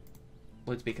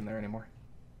 Blades Beacon there anymore.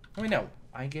 Oh, wait, no.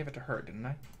 I gave it to her, didn't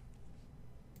I?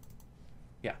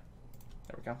 Yeah.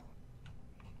 There we go.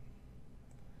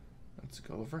 Let's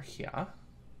go over here.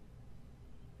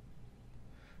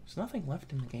 There's nothing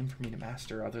left in the game for me to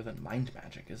master other than Mind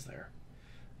Magic, is there?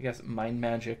 I guess Mind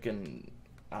Magic and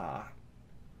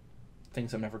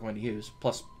things I'm never going to use,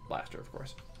 plus Blaster, of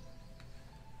course.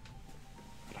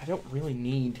 But I don't really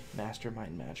need Master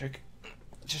Mind Magic.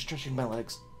 Just stretching my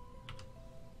legs.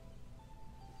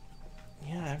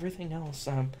 Yeah, everything else,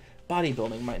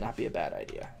 bodybuilding might not be a bad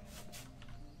idea.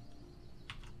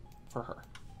 For her.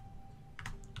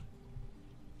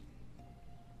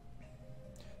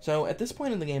 So, at this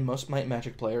point in the game, most Might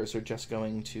Magic players are just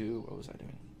going to... What was I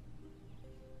doing?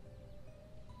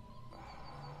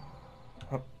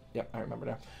 Oh, yep, I remember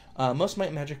now. Most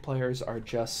Might Magic players are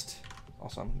just...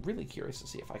 Also, I'm really curious to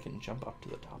see if I can jump up to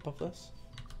the top of this.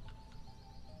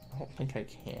 I don't think I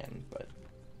can, but...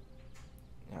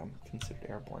 I'm considered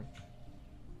airborne.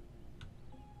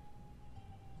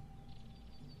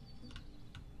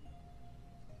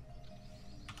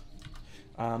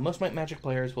 Most Might Magic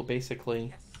players will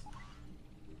basically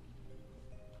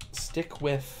stick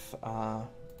with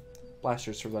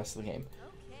blasters for the rest of the game.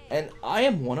 And I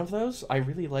am one of those. I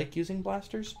really like using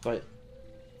blasters, but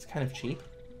it's kind of cheap.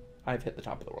 I've hit the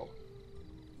top of the world.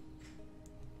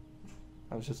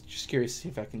 I was just curious to see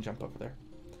if I can jump over there.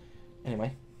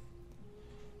 Anyway.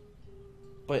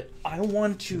 But I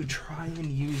want to try and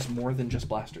use more than just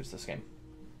blasters this game.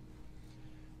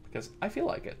 Because I feel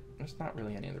like it. There's not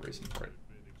really any other reason for it.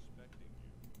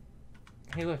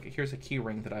 Hey look, here's a key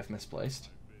ring that I've misplaced.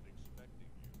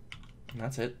 And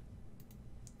that's it.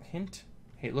 Hint.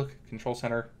 Hey look, control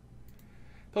center.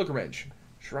 Pilgrimage.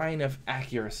 Shrine of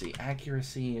Accuracy.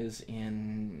 Accuracy is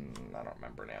in... I don't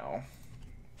remember now.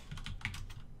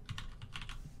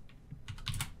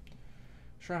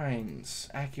 Shrines.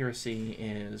 Accuracy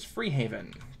is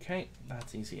Freehaven. Okay,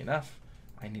 that's easy enough.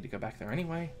 I need to go back there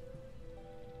anyway.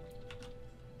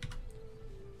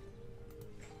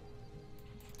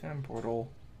 Town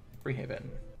portal. Freehaven.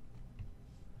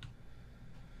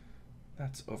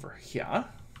 That's over here.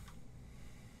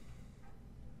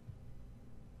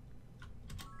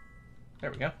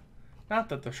 There we go. Not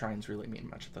that the shrines really mean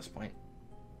much at this point.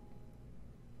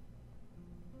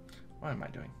 What am I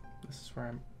doing? This is where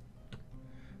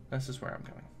I'm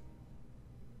going.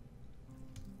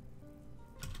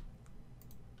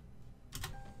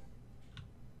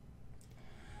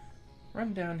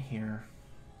 Run down here.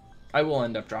 I will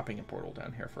end up dropping a portal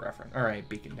down here for reference, or a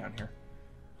beacon down here,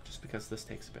 just because this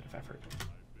takes a bit of effort,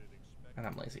 and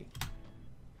I'm lazy.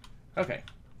 Okay,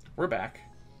 we're back.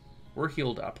 We're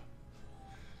healed up.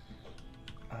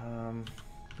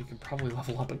 We could probably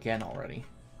level up again already,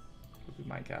 would be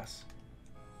my guess.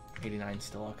 89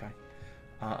 still okay.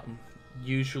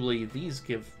 Usually these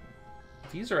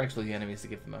are actually the enemies that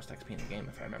give the most XP in the game,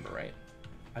 if I remember right.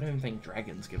 I don't even think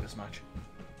dragons give as much.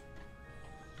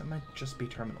 That might just be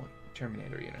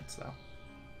Terminator units, though.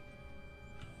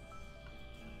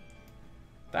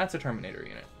 That's a Terminator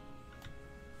unit.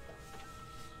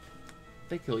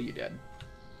 They kill you dead.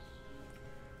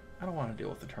 I don't want to deal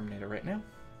with the Terminator right now,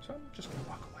 so I'm just going to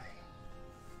walk away.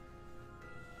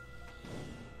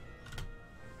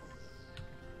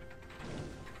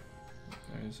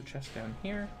 There's a chest down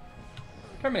here.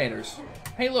 Terminators.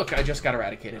 Hey, look, I just got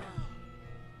eradicated.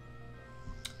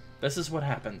 This is what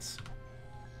happens.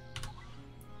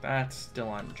 That's still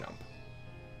on jump.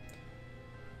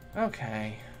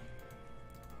 Okay.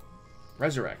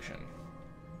 Resurrection.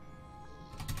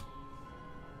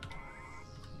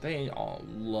 They all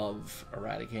love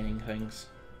eradicating things.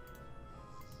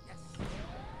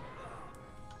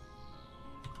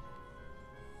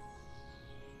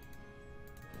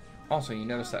 Also, you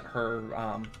notice that her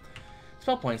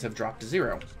spell points have dropped to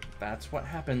 0. That's what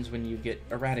happens when you get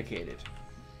eradicated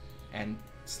and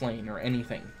slain or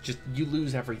anything. Just, you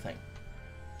lose everything.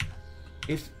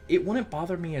 If it wouldn't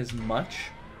bother me as much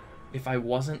if I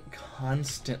wasn't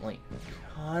constantly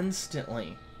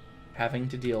having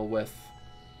to deal with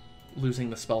losing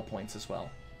the spell points as well.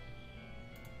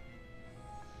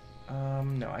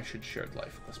 No, I should shared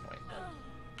life at this point.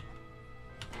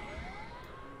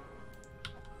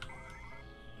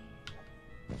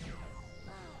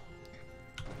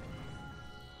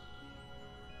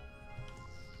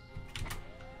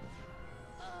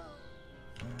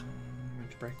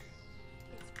 Ridge break.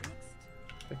 It's fixed.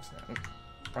 Fix that.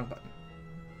 Wrong button.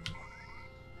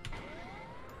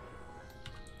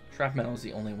 Shrapnel is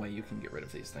the only way you can get rid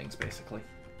of these things, basically.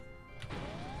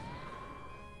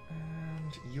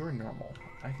 And you're normal.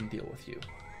 I can deal with you.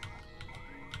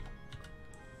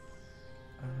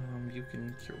 You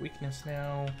can cure weakness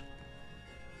now.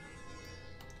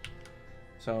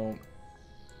 So,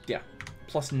 yeah.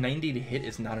 Plus 90 to hit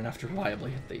is not enough to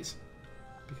reliably hit these.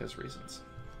 Because reasons.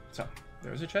 So,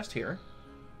 there's a chest here.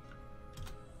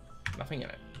 Nothing in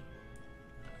it.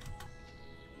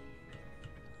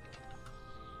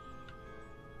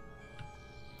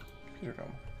 Computer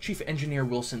dome. Chief Engineer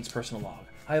Wilson's personal log.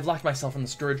 I have locked myself in the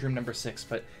storage room number 6,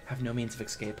 but have no means of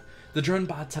escape. The drone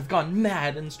bots have gone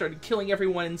mad and started killing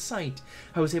everyone in sight.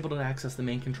 I was able to access the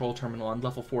main control terminal on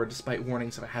level 4 despite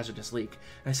warnings of a hazardous leak.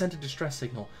 I sent a distress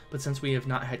signal, but since we have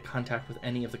not had contact with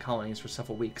any of the colonies for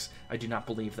several weeks, I do not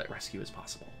believe that rescue is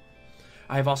possible.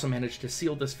 I have also managed to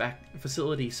seal this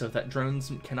facility so that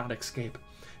drones cannot escape.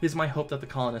 It is my hope that the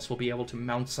colonists will be able to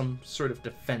mount some sort of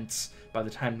defense by the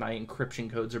time my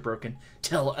encryption codes are broken.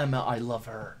 Tell Emma I love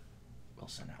her.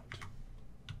 Wilson out.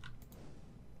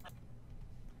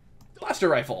 Blaster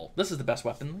rifle. This is the best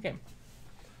weapon in the game.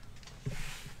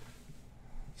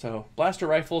 So, blaster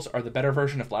rifles are the better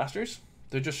version of blasters.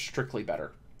 They're just strictly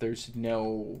better. There's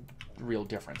no real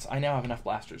difference. I now have enough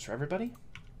blasters for everybody.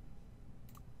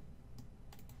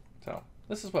 So,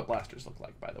 this is what blasters look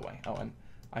like, by the way. Oh, and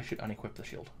I should unequip the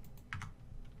shield.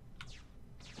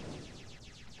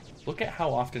 Look at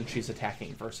how often she's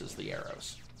attacking versus the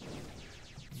arrows.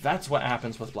 That's what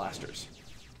happens with blasters.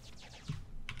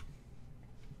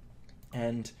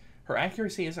 And her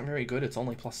accuracy isn't very good. It's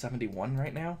only plus 71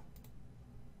 right now.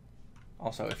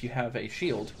 Also, if you have a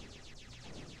shield...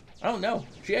 Oh, no.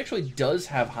 She actually does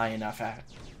have high enough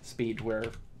speed where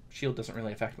shield doesn't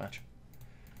really affect much.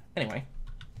 Anyway.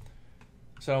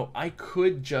 So, I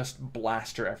could just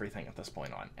blaster everything at this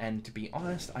point on. And to be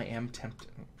honest, I am tempted...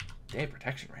 Day of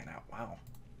Protection ran out. Wow.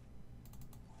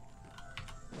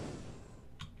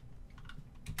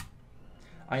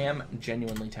 I am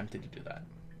genuinely tempted to do that.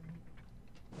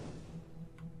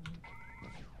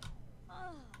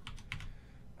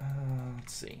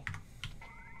 Let's see.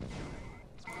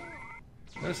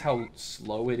 Notice how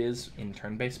slow it is in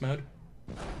turn-based mode?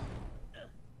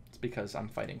 It's because I'm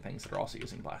fighting things that are also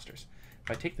using blasters.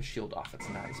 If I take the shield off, it's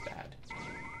not as bad.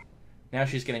 Now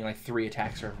she's getting like 3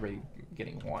 attacks for everybody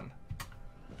getting 1.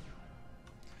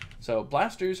 So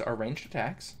blasters are ranged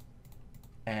attacks,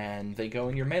 and they go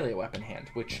in your melee weapon hand,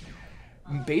 which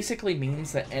basically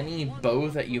means that any bow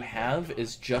that you have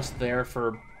is just there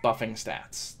for buffing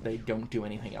stats. They don't do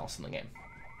anything else in the game.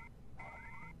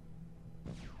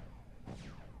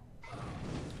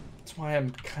 That's why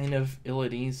I'm kind of ill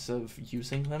at ease of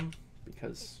using them,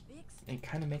 because it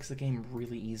kind of makes the game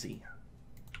really easy.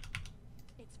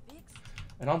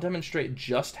 And I'll demonstrate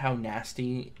just how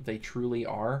nasty they truly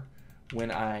are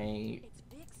when I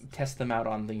test them out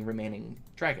on the remaining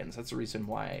dragons. That's the reason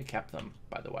why I kept them,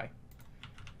 by the way.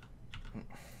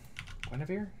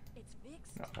 Guinevere?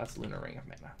 No, that's Lunar Ring of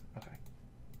Mana. Okay.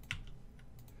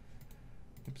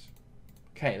 Oops.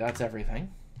 Okay, that's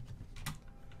everything.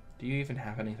 Do you even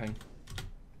have anything?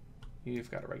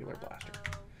 You've got a regular blaster.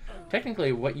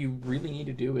 Technically, what you really need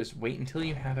to do is wait until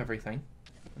you have everything,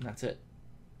 and that's it.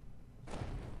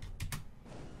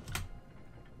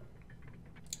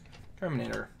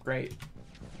 Terminator, great.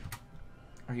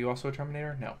 Are you also a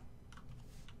Terminator? No.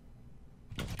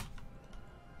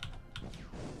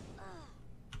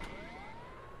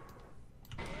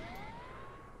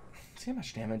 See how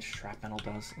much damage shrapnel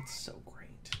does? It's so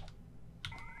great.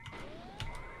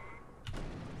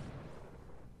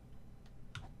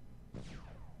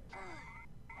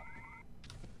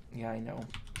 Yeah, I know.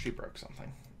 She broke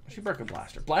something. She broke a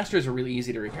blaster. Blasters are really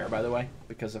easy to repair, by the way,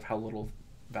 because of how little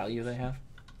value they have.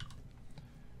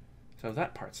 So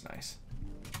that part's nice.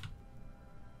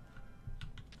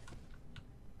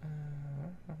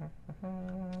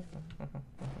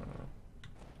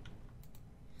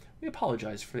 We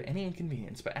apologize for any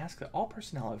inconvenience, but ask that all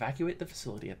personnel evacuate the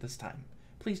facility at this time.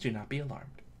 Please do not be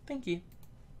alarmed. Thank you.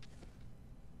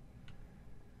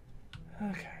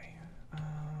 Okay.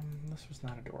 This was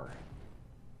not a door.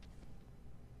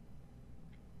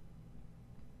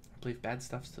 I believe bad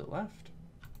stuff's to the left.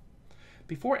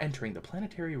 Before entering the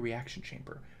planetary reaction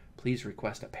chamber, please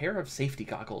request a pair of safety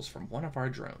goggles from one of our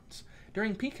drones.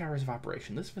 During peak hours of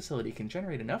operation, this facility can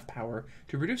generate enough power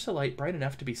to produce a light bright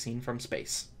enough to be seen from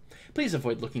space. Please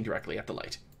avoid looking directly at the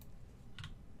light.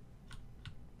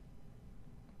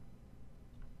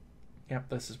 Yep,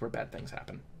 this is where bad things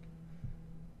happen.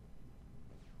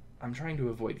 I'm trying to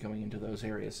avoid going into those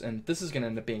areas, and this is going to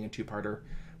end up being a two-parter,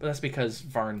 but that's because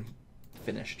VARN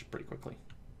finished pretty quickly.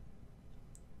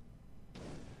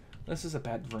 This is a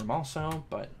bad room also,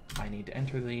 but I need to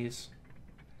enter these.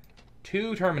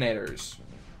 2 Terminators.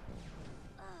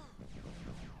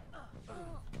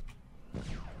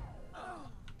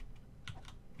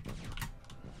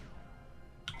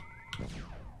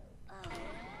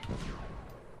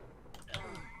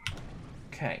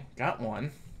 Okay, got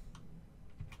one.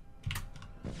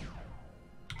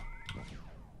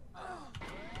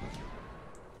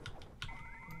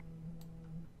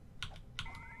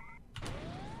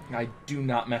 I do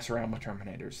not mess around with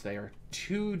Terminators. They are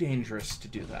too dangerous to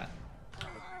do that.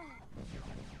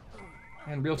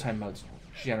 And real-time mode's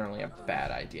generally a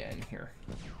bad idea in here.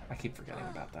 I keep forgetting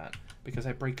about that because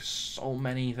I break so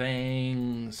many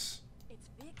things. It's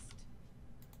fixed.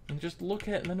 And just look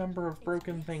at the number of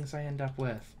broken things I end up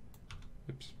with.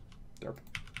 Oops. Derp.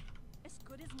 As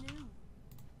good as new.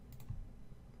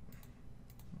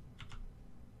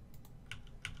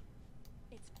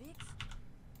 It's fixed.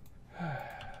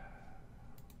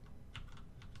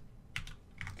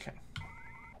 Okay.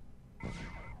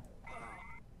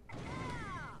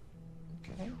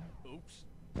 Okay. Oops.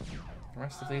 The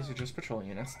rest of these are just patrol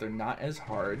units. They're not as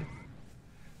hard.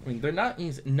 I mean, they're not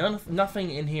easy.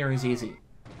 Nothing in here is easy.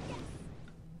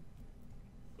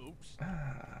 Oops.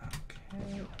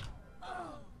 Okay.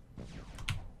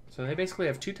 So they basically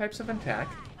have 2 types of attack.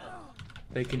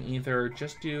 They can either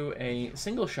just do a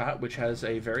single shot, which has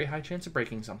a very high chance of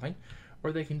breaking something,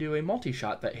 or they can do a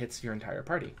multi-shot that hits your entire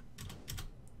party.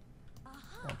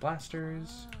 More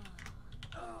blasters.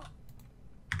 A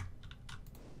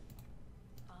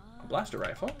blaster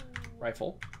rifle.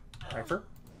 Rifle.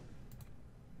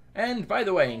 And, by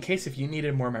the way, in case if you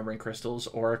needed more memory crystals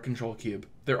or a control cube,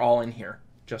 they're all in here,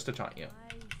 just to taunt you.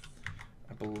 Nice.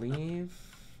 I believe...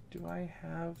 Do I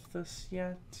have this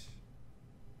yet?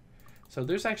 So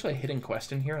there's actually a hidden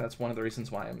quest in here. That's one of the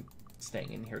reasons why I'm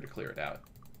staying in here to clear it out.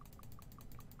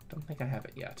 Don't think I have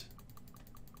it yet.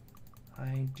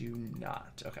 I do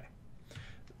not. Okay.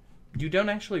 You don't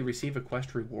actually receive a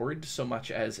quest reward so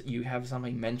much as you have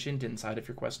something mentioned inside of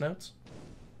your quest notes.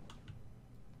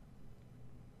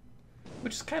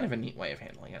 Which is kind of a neat way of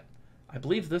handling it. I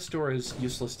believe this door is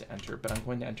useless to enter, but I'm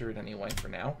going to enter it anyway for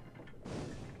now.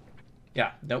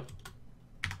 Yeah, nope.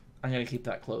 I'm going to keep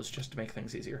that closed just to make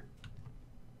things easier.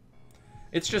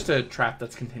 It's just a trap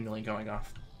that's continually going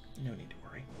off. No need to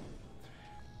worry.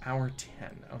 Hour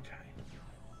 10, okay.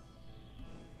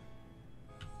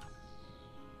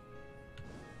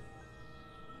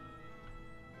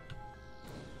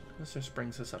 This just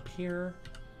brings us up here.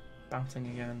 Bouncing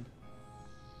again.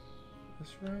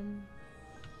 This room.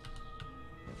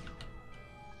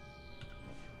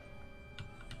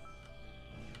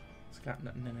 It's got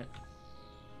nothing in it.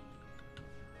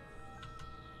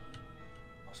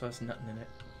 Also has nothing in it.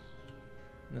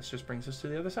 And this just brings us to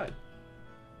the other side.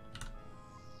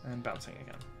 And bouncing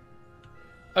again.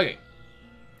 Okay.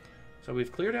 So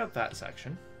we've cleared out that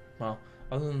section. Well,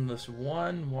 other than this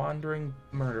one wandering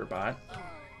murder bot.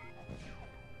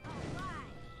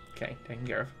 Okay, taken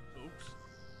care of. Oops.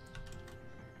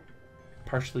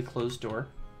 Partially closed door.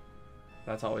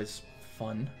 That's always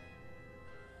fun.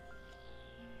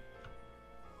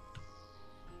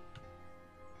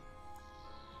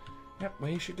 Yep,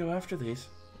 we should go after these.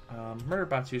 Murder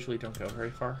bots usually don't go very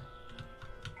far.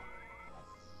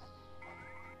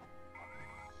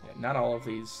 Yeah, not all of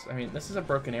these. I mean, this is a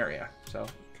broken area, so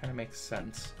it kind of makes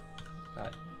sense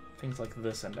that things like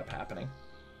this end up happening.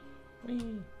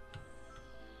 Whee!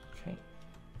 Okay.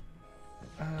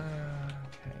 Okay.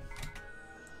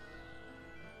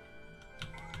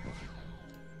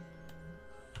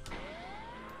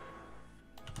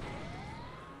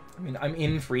 I mean, I'm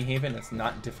in Freehaven. It's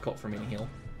not difficult for me to heal.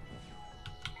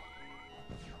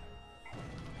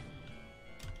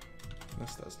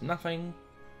 This does nothing.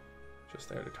 Just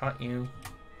there to taunt you.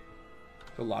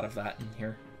 There's a lot of that in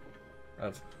here.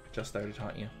 Of just there to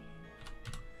taunt you.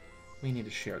 We need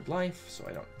a shared life, so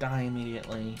I don't die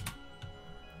immediately.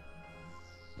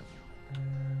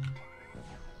 And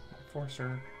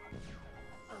Enforcer.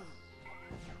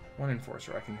 One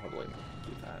Enforcer, I can totally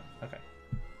do that. Okay.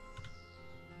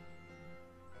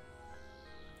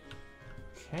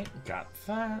 Okay, got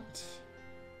that.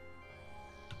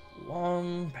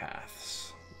 Long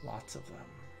paths. Lots of them.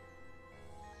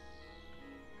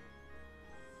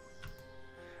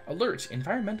 Alert!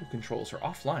 Environmental controls are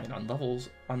offline on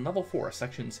level 4,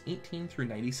 sections 18 through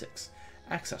 96.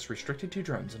 Access restricted to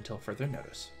drones until further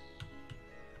notice.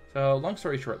 So, long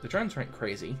story short, the drones went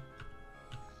crazy.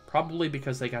 Probably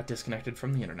because they got disconnected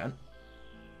from the internet.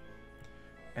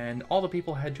 And all the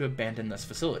people had to abandon this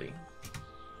facility.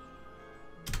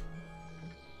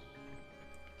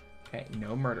 Okay,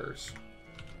 no murders.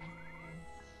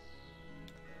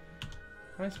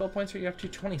 How many spell points are you up to?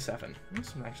 27. This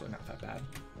is actually not that bad.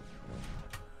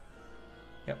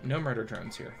 Yep, no murder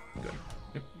drones here. Good.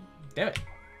 Yep. Damn it.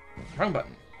 Wrong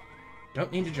button.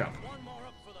 Don't need to jump. One more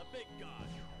up for the big guy.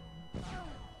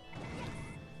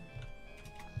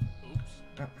 Oops.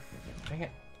 Oh, dang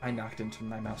it. I knocked into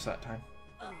my mouse that time.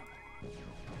 Okay.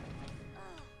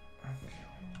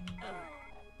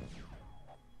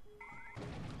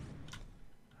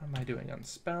 How am I doing on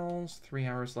spells? 3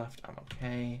 hours left. I'm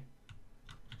okay.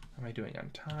 How am I doing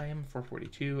on time?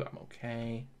 4:42. I'm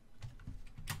okay.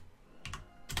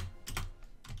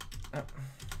 Oh.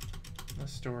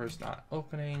 This door is not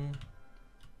opening.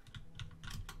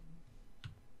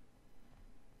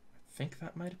 I think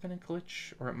that might have been a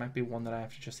glitch, or it might be one that I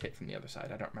have to just hit from the other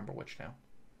side. I don't remember which now.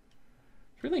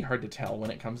 It's really hard to tell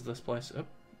when it comes to this place. Oh,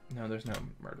 no, there's no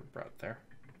murder route there.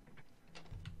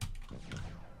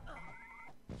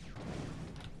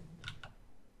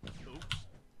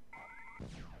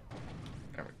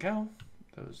 There we go.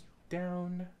 Those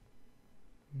down.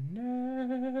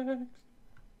 Next.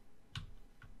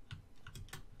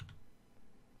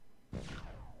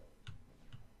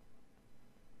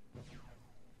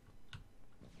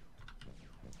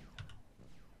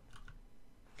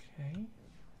 Okay.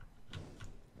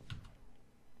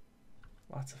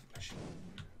 Lots of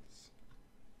machines.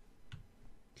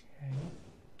 Okay.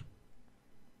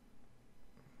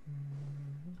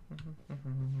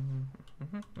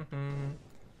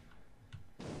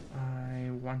 I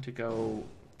want to go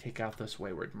take out this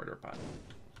wayward murder bot.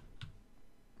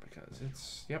 Because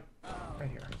it's, yep, right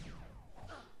here.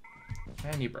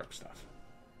 And you broke stuff.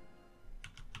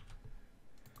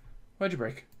 What'd you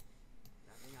break?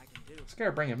 Nothing I can do.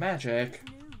 Scare bring of magic.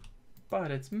 It's new.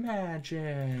 But it's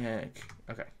magic.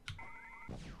 Okay.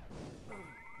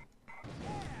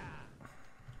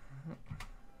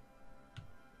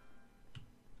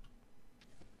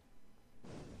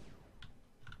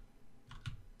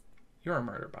 You're a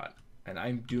murder bot, and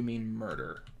I do mean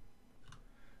murder.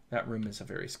 That room is a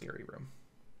very scary room.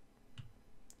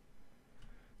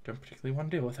 Don't particularly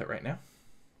want to deal with it right now.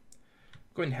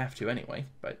 I'm going to have to anyway,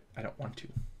 but I don't want to.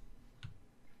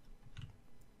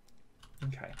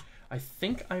 Okay. I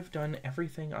think I've done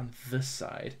everything on this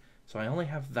side, so I only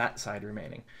have that side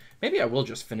remaining. Maybe I will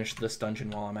just finish this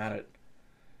dungeon while I'm at it.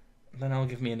 Then that'll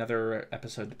give me another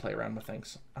episode to play around with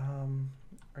things.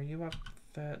 Are you up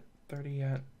at 30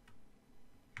 yet?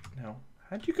 No.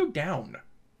 How'd you go down?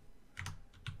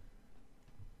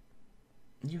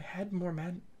 You had more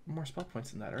spell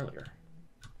points than that earlier.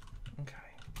 Okay.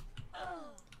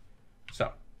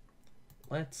 So,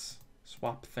 let's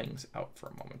swap things out for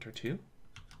a moment or two.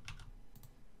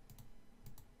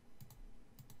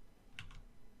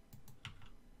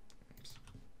 Oops.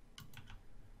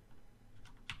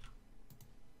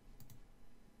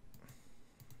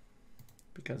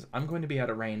 Because I'm going to be out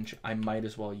of range, I might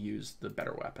as well use the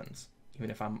better weapons.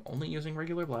 Even if I'm only using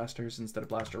regular blasters instead of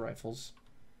blaster rifles.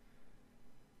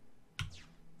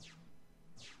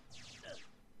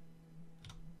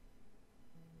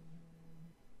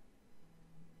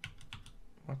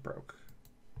 What broke?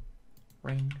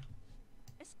 Ring.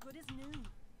 As good as new.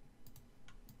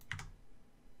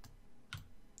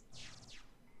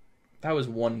 That was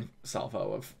one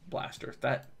salvo of blaster.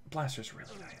 That blaster's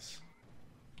really nice.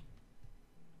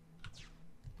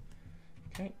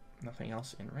 Okay, nothing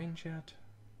else in range yet.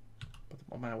 But the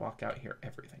moment I walk out here,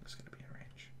 everything's going to be in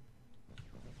range.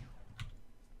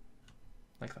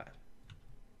 Like that.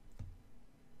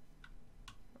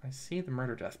 I see the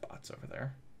murder death bots over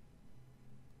there.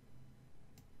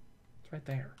 It's right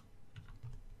there.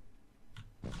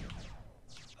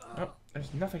 Oh,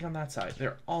 there's nothing on that side.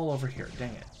 They're all over here.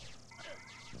 Dang it.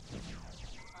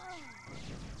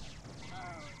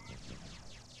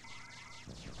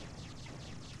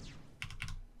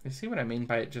 You see what I mean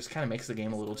by it just kind of makes the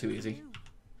game a little too easy?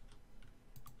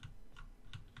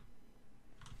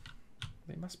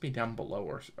 They must be down below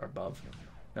or above.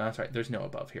 No, that's right. There's no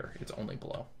above here. It's only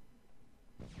below.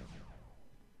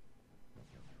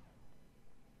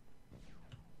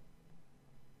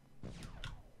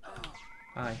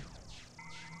 Hi.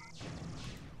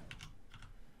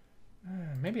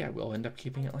 Maybe I will end up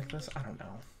keeping it like this. I don't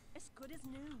know. As good as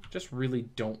new. Just really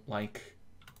don't like...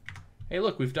 Hey,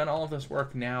 look, we've done all of this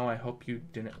work now. I hope you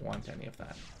didn't want any of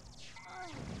that.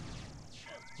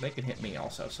 They can hit me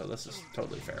also, so this is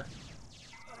totally fair.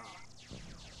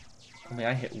 Only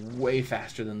I hit way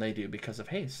faster than they do because of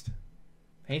haste.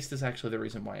 Haste is actually the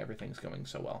reason why everything's going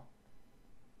so well.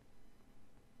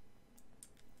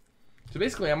 So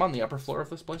basically, I'm on the upper floor of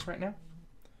this place right now.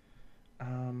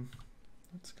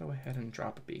 Let's go ahead and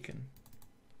drop a beacon.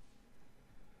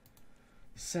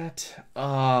 Set.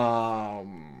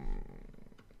 Don't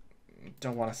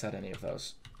want to set any of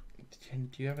those.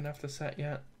 Do you have enough to set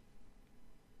yet?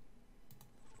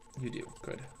 You do.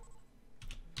 Good.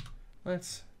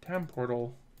 Let's time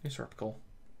portal usurpical.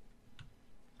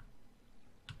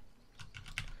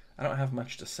 I don't have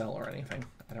much to sell or anything.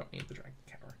 I don't need the dragon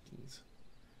tower keys.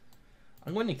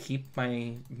 I'm going to keep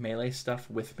my melee stuff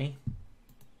with me,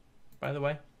 by the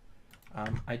way.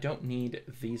 I don't need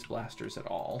these blasters at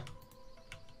all.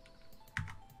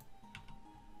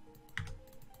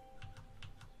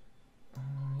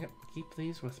 Yep, keep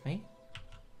these with me.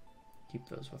 Keep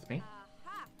those with me.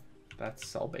 That's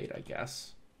sell bait, I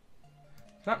guess.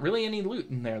 There's not really any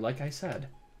loot in there, like I said.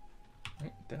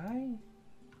 Wait, did I?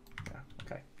 Yeah,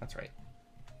 okay, that's right.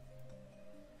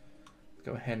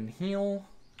 Go ahead and heal.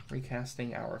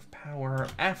 Recasting Hour of Power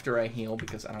after I heal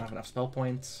because I don't have enough spell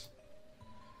points.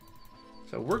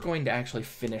 So we're going to actually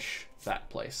finish that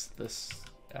place this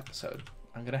episode.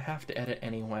 I'm going to have to edit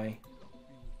anyway.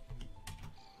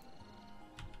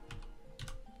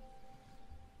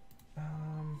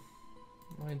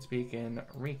 Lloyd's Beacon,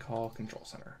 Recall Control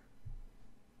Center.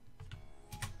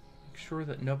 Make sure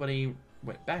that nobody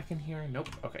went back in here. Nope.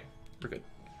 Okay, we're good.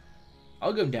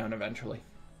 I'll go down eventually.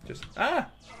 Just,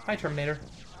 hi Terminator.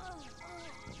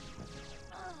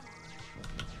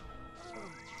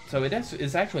 So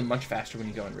it's actually much faster when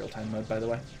you go in real-time mode, by the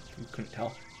way. You couldn't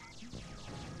tell.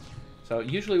 So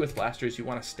usually with blasters, you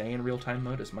want to stay in real-time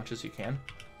mode as much as you can.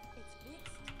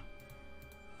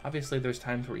 Obviously, there's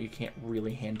times where you can't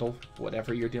really handle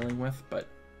whatever you're dealing with, but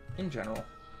in general.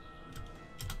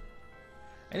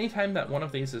 Anytime that one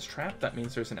of these is trapped, that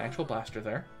means there's an actual blaster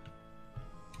there.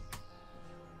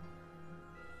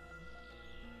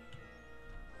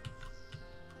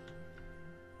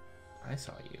 I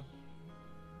saw you.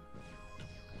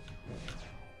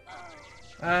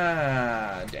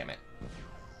 Ah, damn it.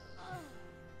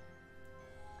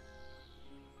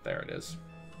 There it is.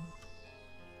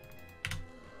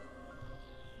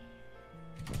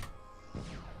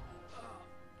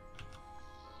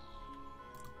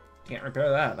 Can't repair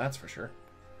that, that's for sure.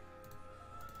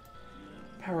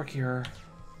 Power Cure.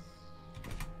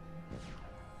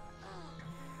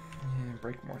 Yeah,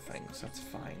 break more things, that's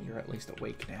fine. You're at least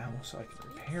awake now, so I can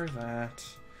repair that.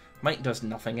 Might does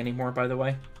nothing anymore, by the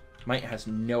way. Might has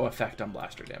no effect on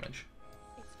blaster damage.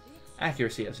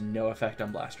 Accuracy has no effect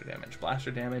on blaster damage.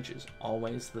 Blaster damage is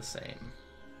always the same.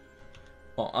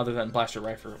 Well, other than blaster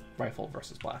rifle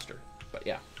versus blaster. But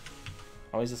yeah,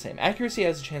 always the same. Accuracy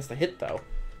has a chance to hit, though.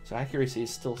 So accuracy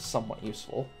is still somewhat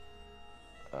useful.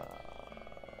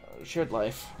 Shared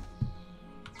life.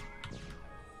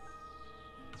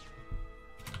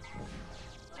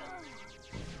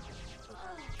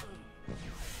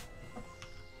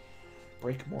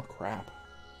 Break more crap.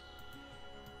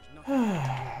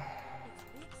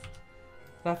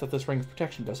 Not that this ring of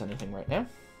protection does anything right now.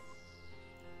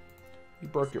 You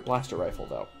broke your blaster rifle,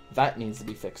 though. That needs to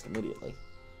be fixed immediately.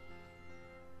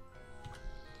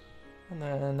 And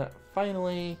then,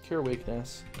 finally, cure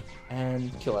weakness,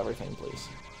 and kill everything, please.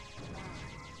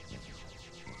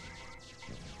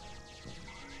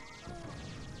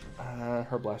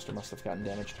 Her blaster must have gotten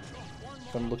damaged.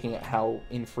 If I'm looking at how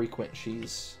infrequent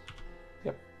she's,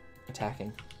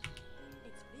 attacking.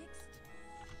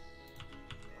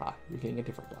 Ha, you're getting a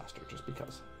different blaster just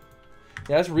because.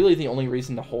 Yeah, that's really the only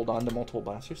reason to hold on to multiple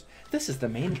blasters. This is the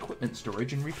main equipment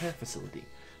storage and repair facility.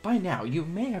 By now, you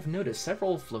may have noticed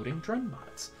several floating drone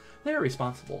bots. They are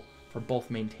responsible for both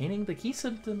maintaining the key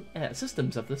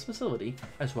systems of this facility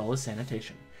as well as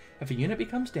sanitation. If a unit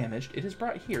becomes damaged, it is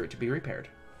brought here to be repaired.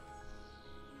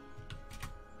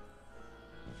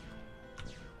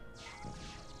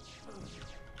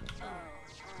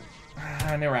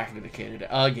 And eradicated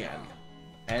again.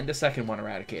 And a second one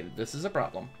eradicated. This is a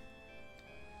problem.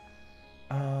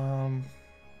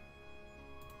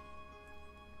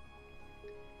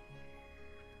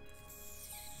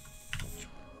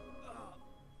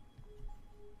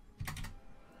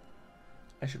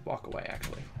 I should walk away,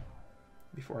 actually,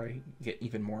 before I get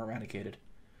even more eradicated.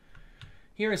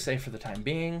 Here is safe for the time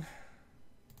being.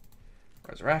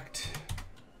 Resurrect.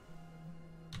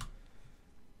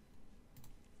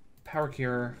 Power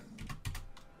Cure.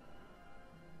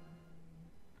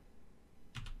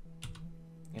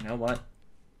 You know what?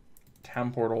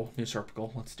 Town Portal, New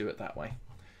Serpical. Let's do it that way.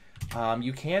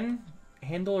 You can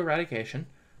handle eradication.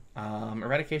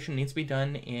 Eradication needs to be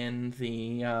done in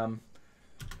the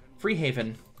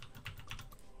Freehaven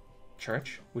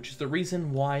Church, which is the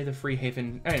reason why the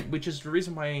Freehaven, which is the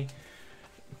reason why,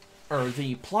 or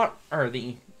the plot, or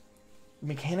the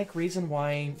mechanic reason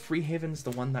why Freehaven's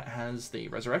the one that has the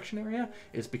resurrection area,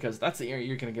 is because that's the area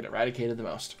you're going to get eradicated the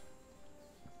most.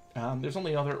 There's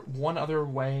only one other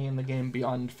way in the game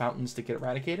beyond fountains to get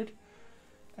eradicated,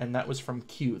 and that was from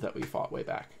Q that we fought way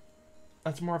back.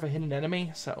 That's more of a hidden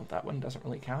enemy, so that one doesn't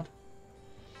really count.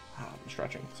 I'm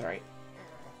stretching, sorry.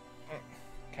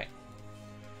 Okay.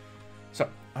 So,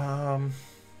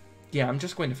 yeah, I'm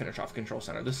just going to finish off Control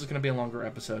Center. This is going to be a longer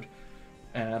episode,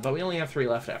 but we only have 3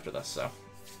 left after this, so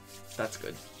that's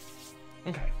good.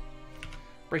 Okay.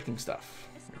 Breaking stuff.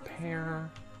 Repair.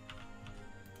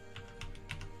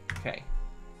 Okay.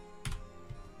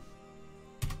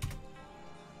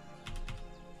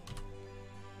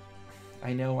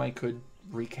 I know I could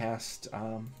recast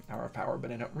Hour of Power,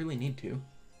 but I don't really need to.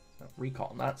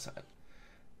 Recall, not set.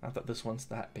 Not that this one's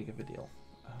that big of a deal.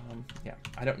 Yeah,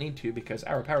 I don't need to because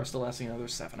Hour of Power is still lasting another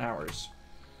 7 hours.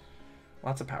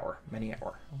 Lots of power. Many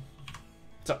hour.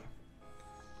 So.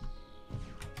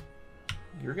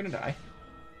 You're gonna die.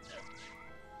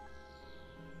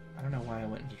 I don't know why I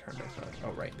went into turn-based mode.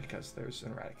 Oh, right, because there's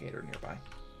an Eradicator nearby.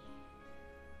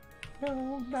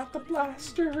 No, not the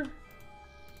blaster!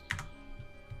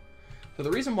 So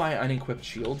the reason why I unequipped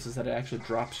shields is that it actually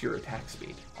drops your attack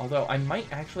speed. Although I might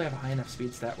actually have a high enough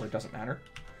speed stat where it doesn't matter.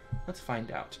 Let's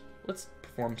find out. Let's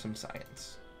perform some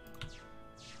science.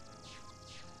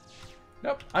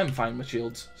 Nope, I'm fine with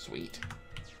shields. Sweet.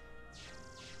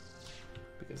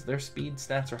 Because their speed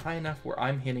stats are high enough where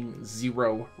I'm hitting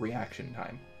 0 reaction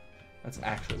time. That's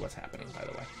actually what's happening, by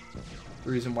the way.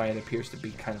 The reason why it appears to be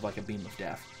kind of like a beam of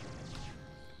death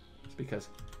is because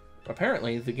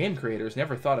apparently the game creators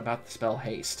never thought about the spell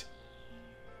Haste.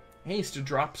 Haste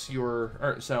drops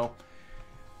your... so,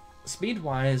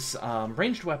 speed-wise,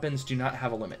 ranged weapons do not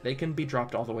have a limit. They can be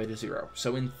dropped all the way to 0.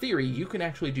 So in theory, you can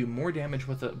actually do more damage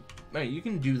with a... you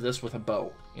can do this with a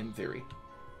bow, in theory.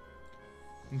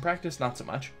 In practice, not so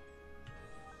much.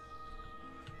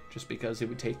 Just because it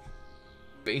would take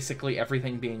basically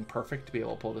everything being perfect to be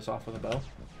able to pull this off with a bow.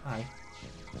 Hi.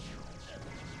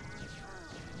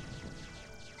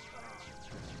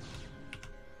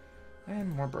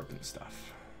 And more broken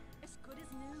stuff. As good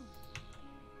as new.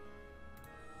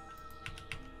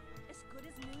 As good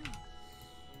as new.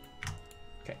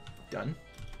 Okay, done.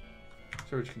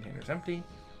 Storage container's empty.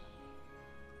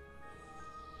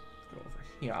 Let's go over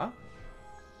here.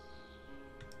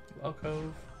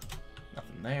 Alcove.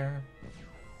 Nothing there.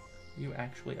 You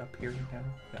actually up here now?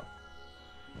 No.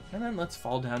 And then let's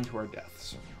fall down to our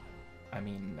deaths. I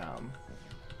mean,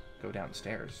 go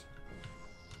downstairs.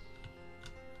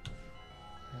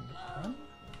 And one.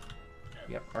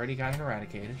 Yep, already got an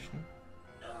eradication.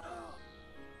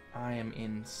 I am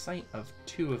in sight of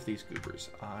 2 of these goobers.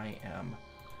 I am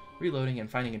reloading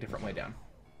and finding a different way down.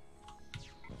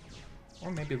 Or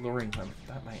maybe luring them.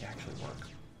 That might actually work.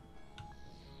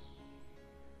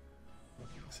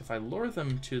 So if I lure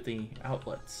them to the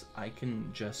outlets, I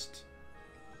can just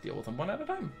deal with them one at a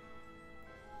time.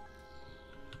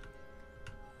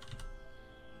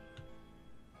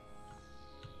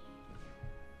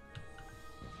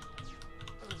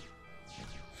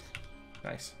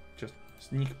 Nice. Just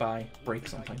sneak by, break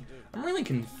something. I'm really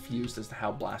confused as to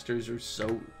how blasters are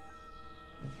so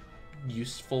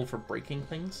useful for breaking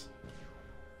things.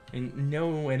 I mean,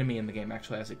 no enemy in the game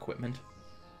actually has equipment,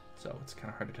 so it's kind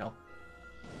of hard to tell.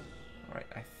 Alright,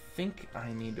 I think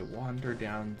I need to wander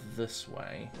down this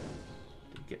way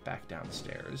to get back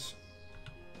downstairs.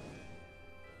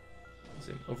 Is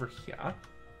it over here? Ah,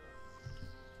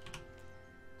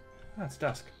 it's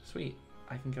dusk. Sweet.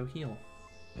 I can go heal.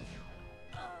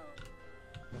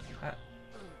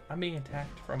 I'm being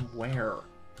attacked from where?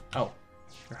 Oh,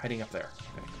 you're hiding up there.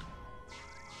 Okay.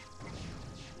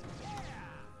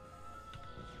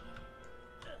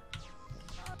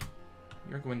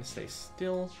 You're going to stay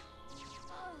still.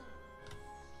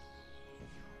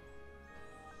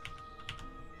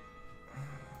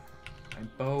 My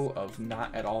bow of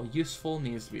not at all useful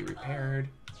needs to be repaired.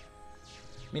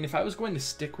 I mean, if I was going to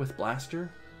stick with blaster...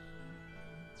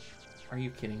 Are you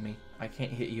kidding me? I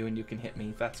can't hit you and you can hit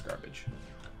me. That's garbage.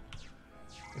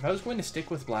 If I was going to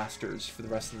stick with blasters for the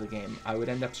rest of the game, I would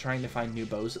end up trying to find new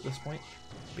bows at this point.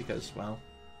 Because, well,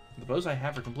 the bows I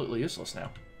have are completely useless now.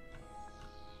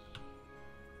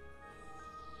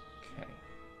 Okay.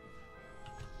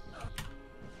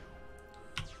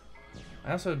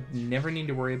 I also never need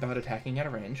to worry about attacking at a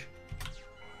range.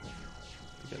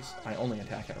 Because I only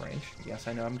attack at a range. Yes,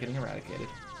 I know I'm getting eradicated.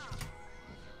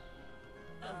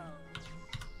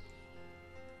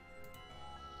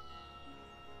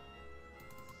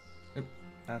 Oop,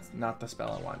 that's not the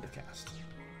spell I wanted to cast.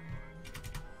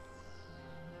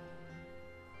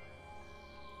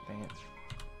 Dang it.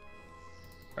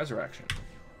 Resurrection.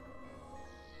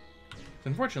 So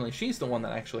unfortunately, she's the one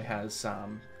that actually has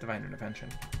Divine Intervention.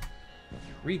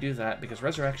 Redo that, because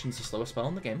Resurrection's the slowest spell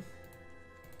in the game.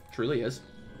 Truly is.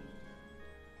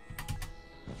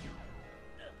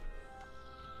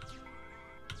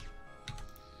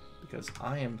 Because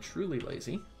I am truly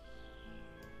lazy.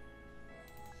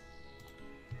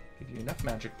 Give you enough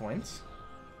magic points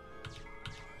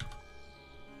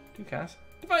to cast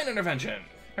Divine Intervention.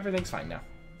 Everything's fine now.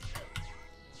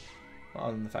 Well,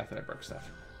 other than the fact that I broke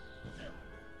stuff.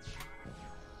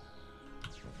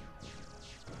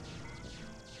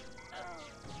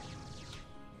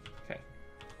 Okay.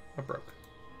 What broke?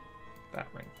 That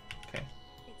ring. Okay.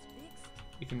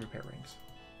 You can repair rings.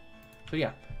 So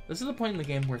yeah, this is the point in the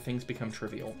game where things become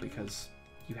trivial because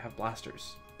you have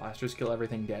blasters. Blasters kill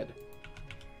everything dead.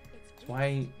 That's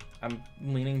why I'm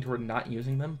leaning toward not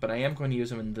using them, but I am going to use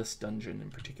them in this dungeon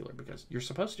in particular because you're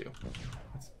supposed to.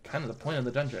 That's kind of the point of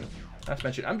the dungeon. Not to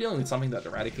mention, I'm dealing with something that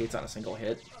eradicates on a single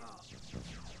hit.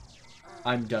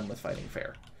 I'm done with fighting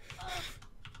fair.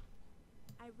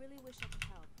 I really wish I could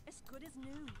help. As good as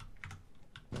new.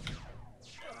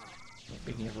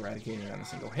 Speaking of eradicating on a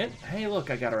single hit, hey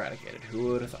look, I got eradicated. Who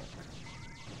would have thought?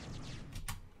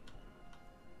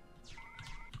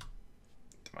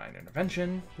 Divine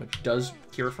Intervention, which does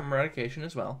cure from eradication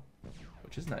as well,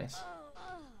 which is nice.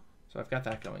 So I've got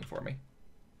that going for me.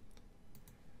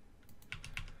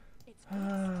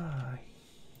 There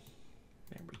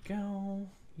we go.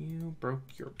 You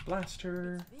broke your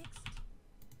blaster.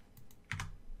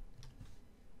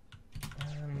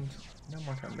 And no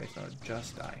more turn-based mode,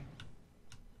 just die.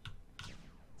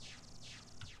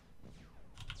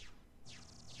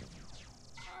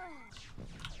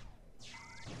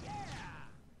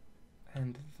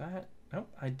 And that... Oh,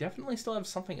 I definitely still have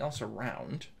something else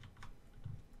around.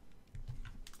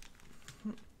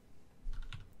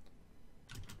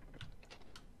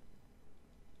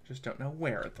 Just don't know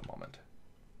where at the moment.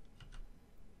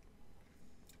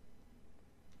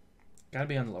 Gotta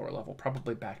be on the lower level,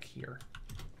 probably back here.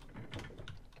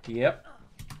 Yep.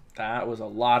 That was a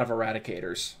lot of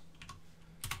eradicators.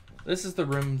 This is the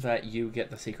room that you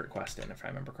get the secret quest in, if I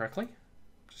remember correctly.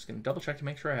 Just gonna double check to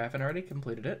make sure I haven't already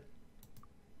completed it.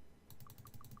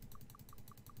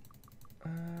 No.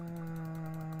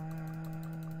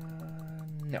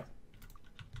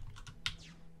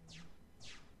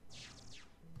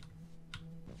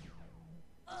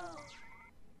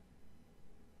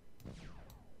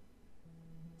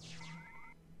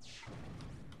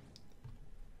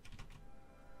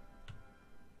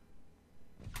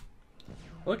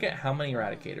 Look at how many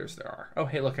eradicators there are. Oh,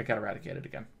 hey, look, I got eradicated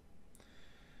again.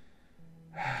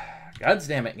 God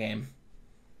damn it, game.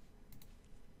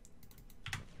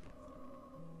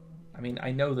 I mean,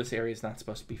 I know this area is not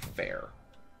supposed to be fair.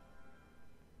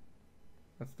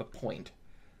 That's the point.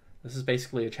 This is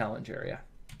basically a challenge area.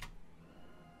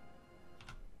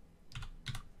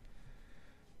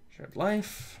 Shared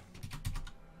life.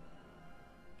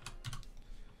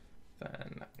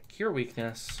 Then cure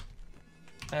weakness.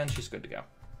 And she's good to go.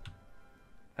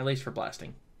 At least for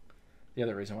blasting. The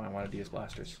other reason why I wanted to use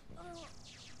blasters.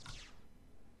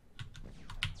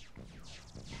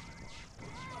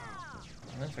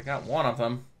 At least I got one of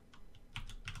them.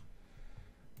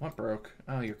 What broke?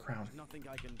 Oh, your crown. Nothing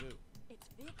I can do. It's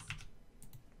fixed.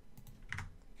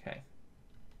 Okay.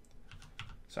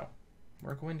 So,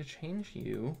 we're going to change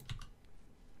you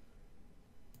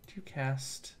to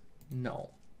cast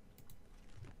Null.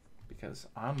 Because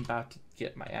I'm about to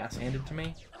get my ass handed to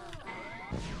me.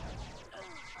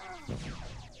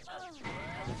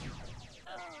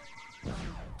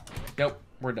 Nope,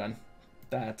 we're done.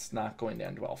 That's not going to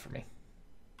end well for me.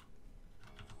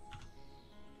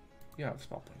 You have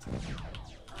small points.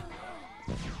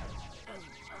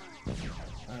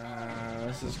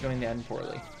 This is going to end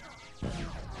poorly.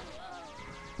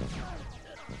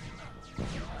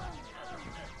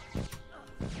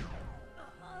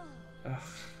 Ugh.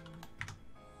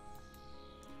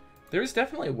 There's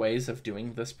definitely ways of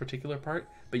doing this particular part,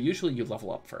 but usually you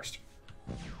level up first.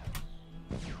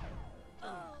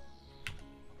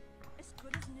 As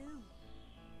good as new.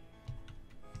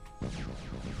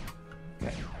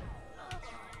 Okay.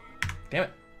 Damn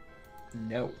it.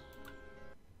 No.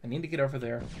 I need to get over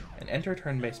there and enter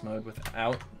turn-based mode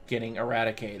without getting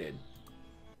eradicated.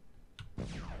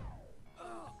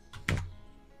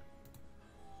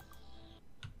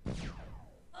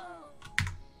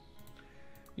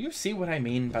 You see what I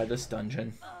mean by this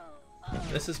dungeon?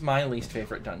 This is my least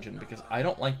favorite dungeon because I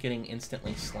don't like getting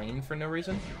instantly slain for no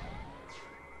reason.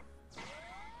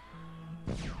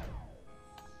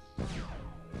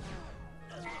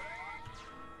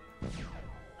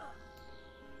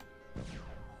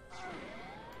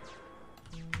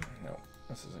 No,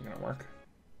 this isn't gonna work.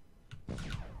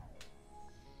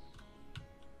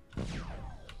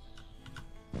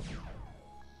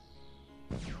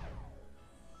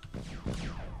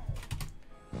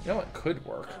 You know what could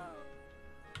work?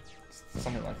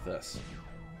 Something like this.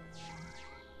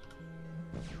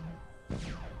 I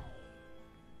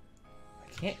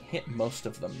can't hit most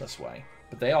of them this way,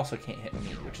 but they also can't hit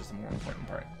me, which is the more important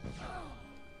part.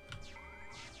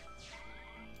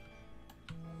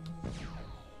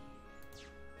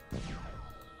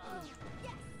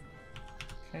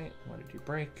 Okay, what did you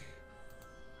break?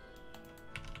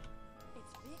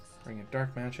 Bring in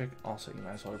dark magic. Also, you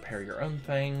might as well repair your own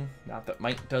thing. Not that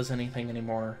might does anything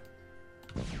anymore.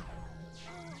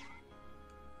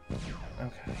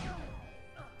 Okay.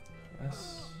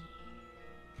 This.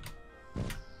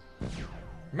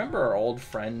 Remember our old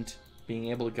friend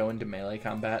being able to go into melee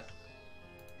combat?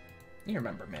 You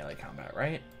remember melee combat,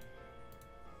 right?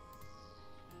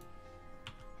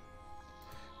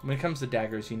 When it comes to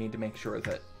daggers, you need to make sure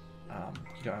that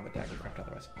you don't have a dagger craft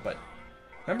otherwise. But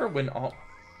remember when all...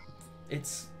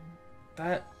 It's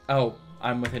that... Oh,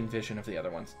 I'm within vision of the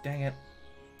other ones. Dang it.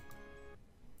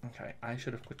 Okay, I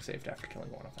should have quick saved after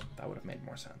killing one of them. That would have made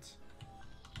more sense.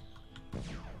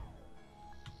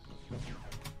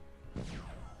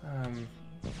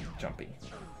 Jumpy.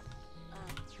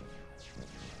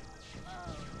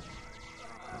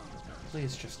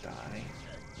 Please just die.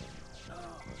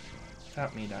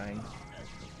 Without me dying.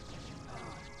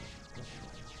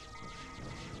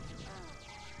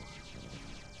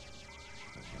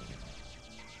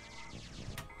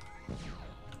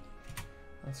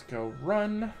 Let's go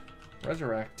run,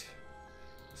 resurrect.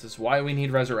 This is why we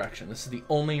need resurrection. This is the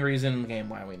only reason in the game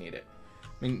why we need it.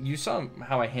 I mean, you saw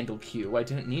how I handled Q. I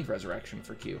didn't need resurrection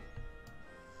for Q.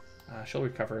 She'll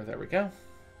recover. There we go.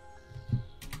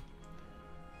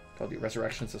 Told you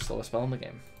resurrection's the slowest spell in the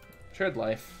game. Shared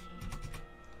life.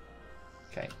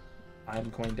 Okay. I'm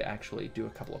going to actually do a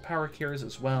couple of power cures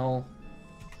as well.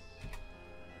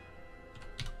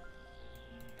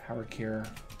 Power cure.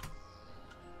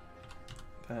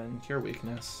 Then cure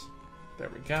weakness. There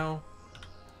we go.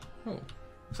 Oh,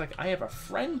 looks like I have a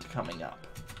friend coming up.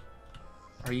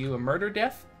 Are you a murder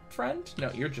death friend?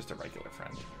 No, you're just a regular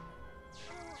friend.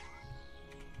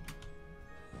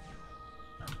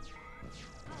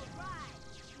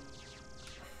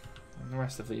 And the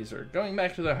rest of these are going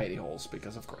back to their hidey holes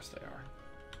because of course they are.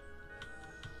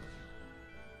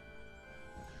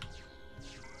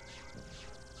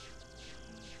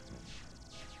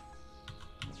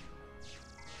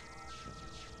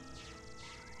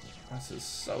 This is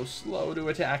so slow to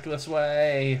attack this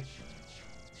way.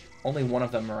 Only one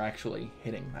of them are actually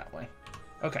hitting that way.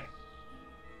 Okay.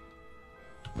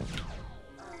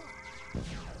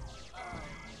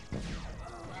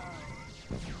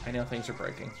 I know things are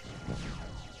breaking.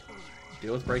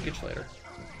 Deal with breakage later.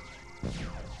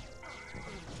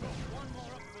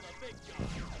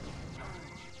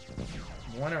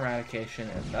 One eradication,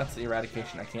 and that's the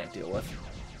eradication I can't deal with.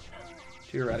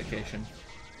 2 eradication.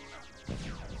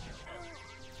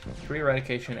 3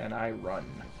 eradication, and I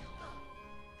run.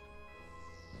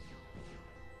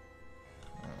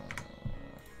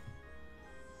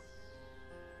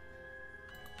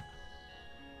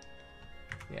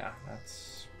 Yeah,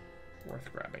 that's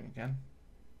worth grabbing again.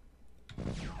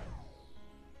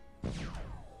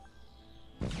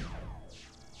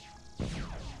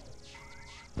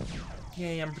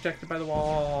 Yay, I'm protected by the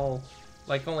wall.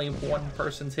 Like only one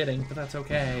person's hitting, but that's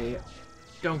okay.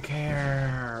 Don't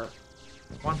care.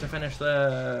 Want to finish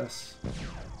this.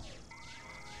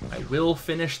 I will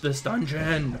finish this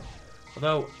dungeon.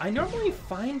 Although, I normally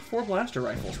find 4 blaster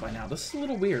rifles by now. This is a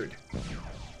little weird.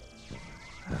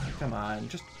 Come on,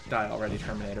 just die already,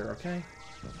 Terminator, okay?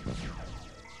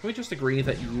 Can we just agree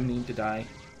that you need to die?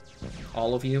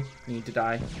 All of you need to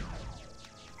die?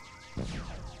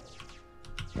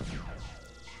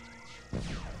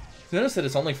 Notice that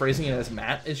it's only phrasing it as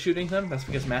Matt is shooting them. That's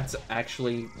because Matt's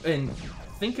actually... And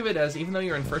think of it as, even though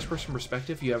you're in first-person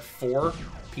perspective, you have 4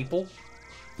 people.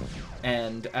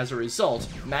 And as a result,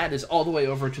 Matt is all the way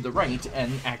over to the right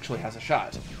and actually has a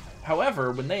shot.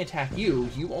 However, when they attack you,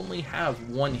 you only have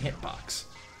 1 hitbox.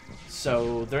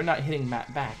 So they're not hitting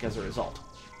Matt back as a result.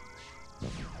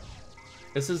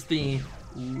 This is the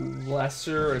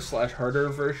lesser / harder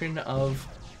version of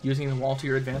using the wall to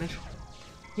your advantage.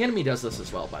 The enemy does this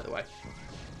as well, by the way.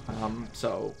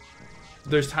 So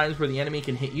there's times where the enemy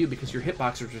can hit you because your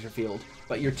hitboxers are revealed,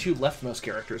 but your 2 leftmost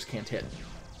characters can't hit.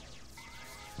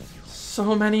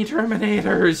 So many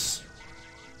Terminators!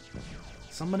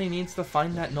 Somebody needs to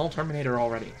find that null Terminator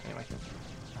already. Anyway.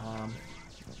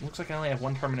 Looks like I only have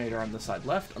 1 Terminator on this side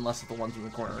left, unless the ones in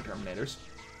the corner are Terminators.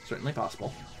 Certainly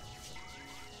possible.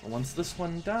 But once this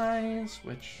one dies,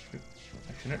 which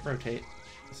I shouldn't rotate,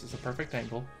 this is a perfect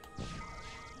angle.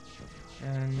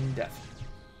 And death.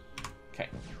 Okay.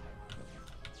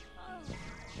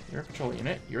 You're a patrol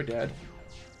unit. You're dead.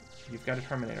 You've got a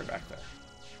Terminator back there.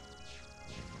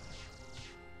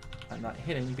 I'm not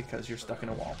hitting because you're stuck in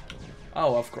a wall.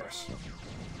 Oh, of course.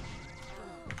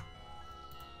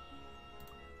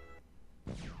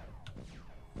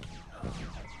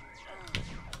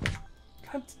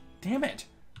 God damn it!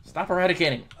 Stop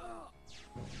eradicating!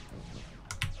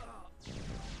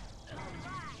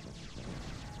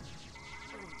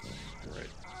 Screw it.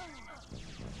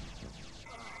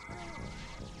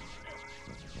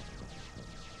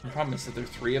 The problem is that there are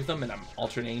 3 of them and I'm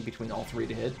alternating between all 3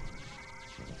 to hit.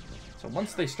 So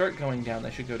once they start going down,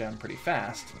 they should go down pretty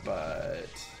fast, but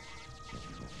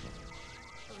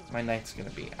my knight's going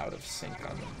to be out of sync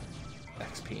on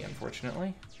XP,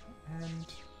 unfortunately. And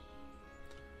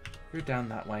you're down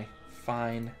that way.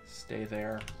 Fine. Stay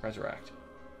there. Resurrect.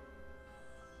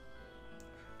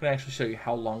 I'm going to actually show you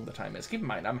how long the time is. Keep in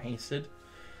mind, I'm hasted.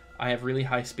 I have really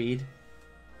high speed.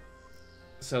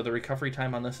 So the recovery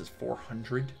time on this is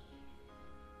 400.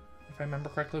 If I remember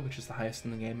correctly, which is the highest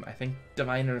in the game. I think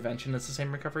Divine Intervention is the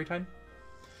same recovery time.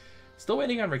 Still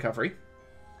waiting on recovery.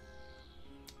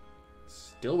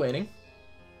 Still waiting.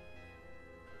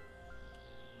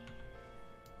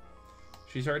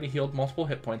 She's already healed multiple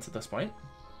hit points at this point.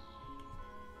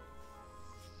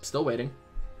 Still waiting.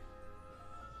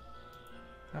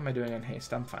 How am I doing on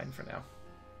haste? I'm fine for now.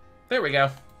 There we go.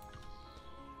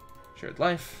 Shared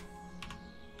life.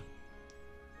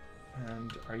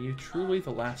 And are you truly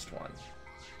the last one?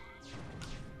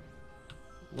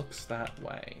 Looks that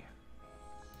way.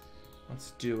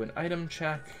 Let's do an item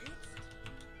check.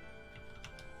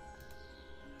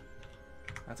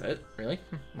 That's it? Really?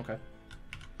 Okay.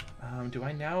 Do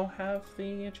I now have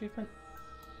the achievement?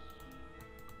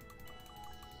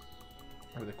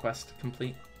 Or the quest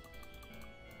complete?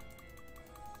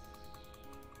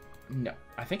 No.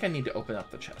 I think I need to open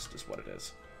up the chest is what it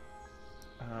is.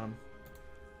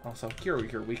 Also, cure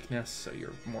your weakness so you're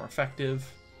more effective.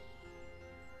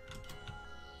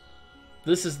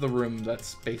 This is the room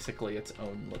that's basically its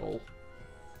own little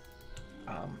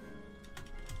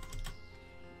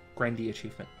grindy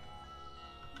achievement.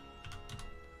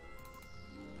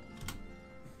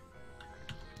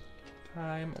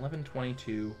 Time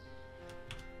 11:22.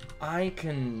 I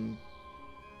can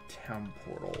town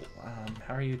portal.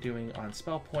 How are you doing on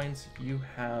spell points? You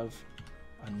have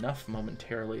enough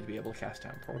momentarily to be able to cast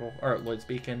town portal or Lloyd's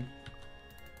Beacon.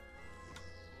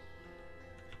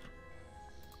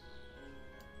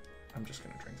 I'm just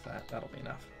gonna drink that. That'll be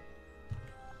enough.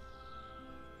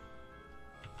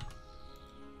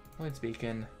 Lloyd's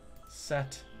Beacon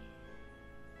set.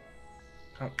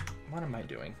 Oh, what am I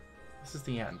doing? This is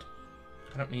the end.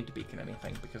 I don't need to beacon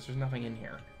anything because there's nothing in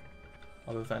here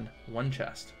other than 1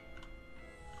 chest.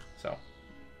 So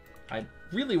I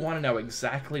really want to know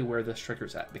exactly where this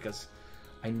trigger's at because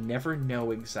I never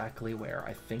know exactly where.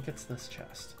 I think it's this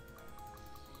chest.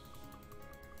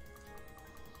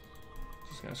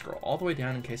 Just gonna scroll all the way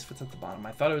down in case if it's at the bottom.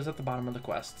 I thought it was at the bottom of the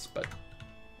quests, but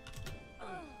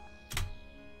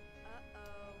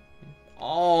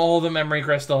all the memory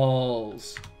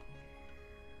crystals.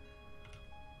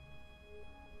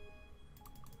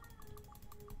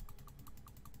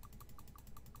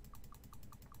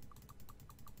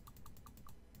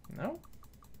 No?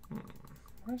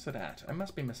 Where's it at? I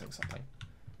must be missing something.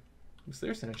 Because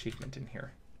there's an achievement in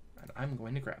here. And I'm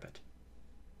going to grab it.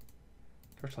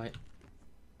 Torchlight.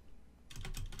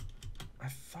 I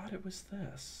thought it was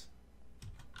this.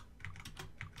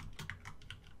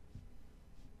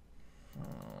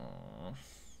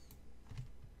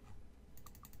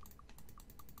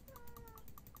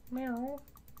 Meow.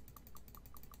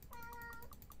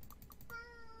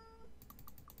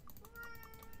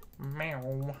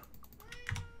 Meow.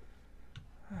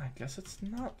 I guess it's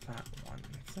not that one.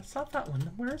 If that's not that one,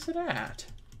 then where is it at?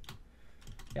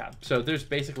 Yeah, so there's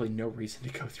basically no reason to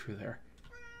go through there.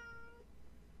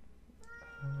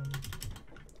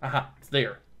 Aha, it's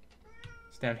there.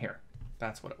 It's down here.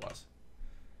 That's what it was.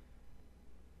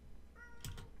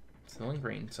 Still in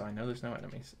green, so I know there's no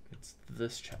enemies. It's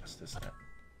this chest, isn't it?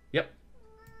 Yep.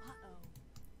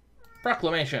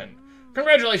 Proclamation.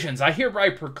 Congratulations! I hereby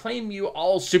proclaim you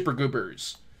all Super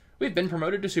Goobers. We've been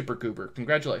promoted to Super Goober.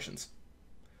 Congratulations.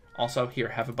 Also, here,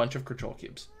 have a bunch of control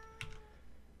cubes.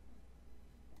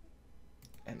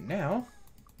 And now,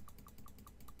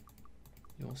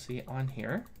 you'll see on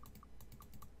here,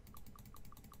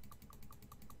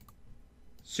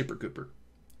 Super Goober.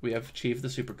 We have achieved the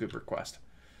Super Goober quest.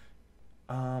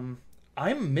 I'm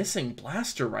missing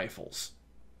blaster rifles.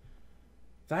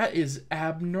 That is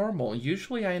abnormal.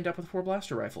 Usually I end up with 4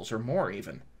 blaster rifles, or more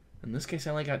even. In this case,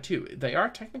 I only got 2. They are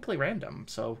technically random,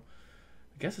 so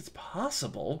I guess it's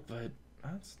possible, but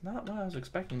that's not what I was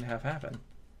expecting to have happen.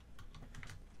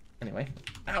 Anyway.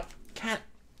 Ow! Cat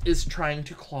is trying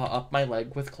to claw up my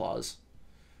leg with claws.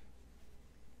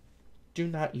 Do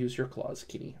not use your claws,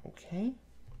 kitty, okay?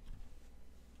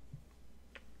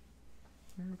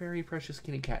 You're a very precious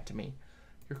kitty cat to me.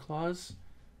 Your claws,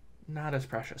 not as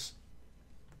precious.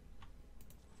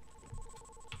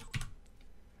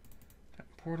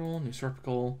 Portal, new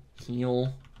circle,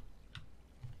 heal.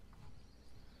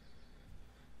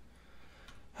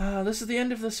 This is the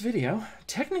end of this video.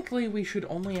 Technically, we should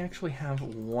only actually have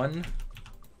 1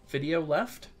 video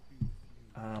left.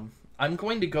 I'm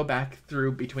going to go back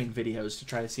through between videos to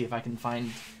try to see if I can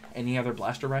find any other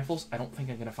blaster rifles. I don't think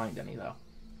I'm going to find any, though.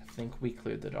 I think we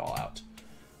cleared it all out.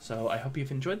 So I hope you've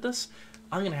enjoyed this.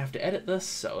 I'm going to have to edit this,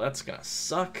 so that's going to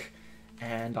suck.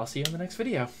 And I'll see you in the next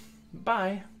video.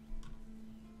 Bye!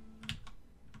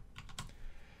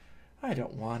 I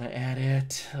don't want to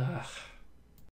edit. Ugh.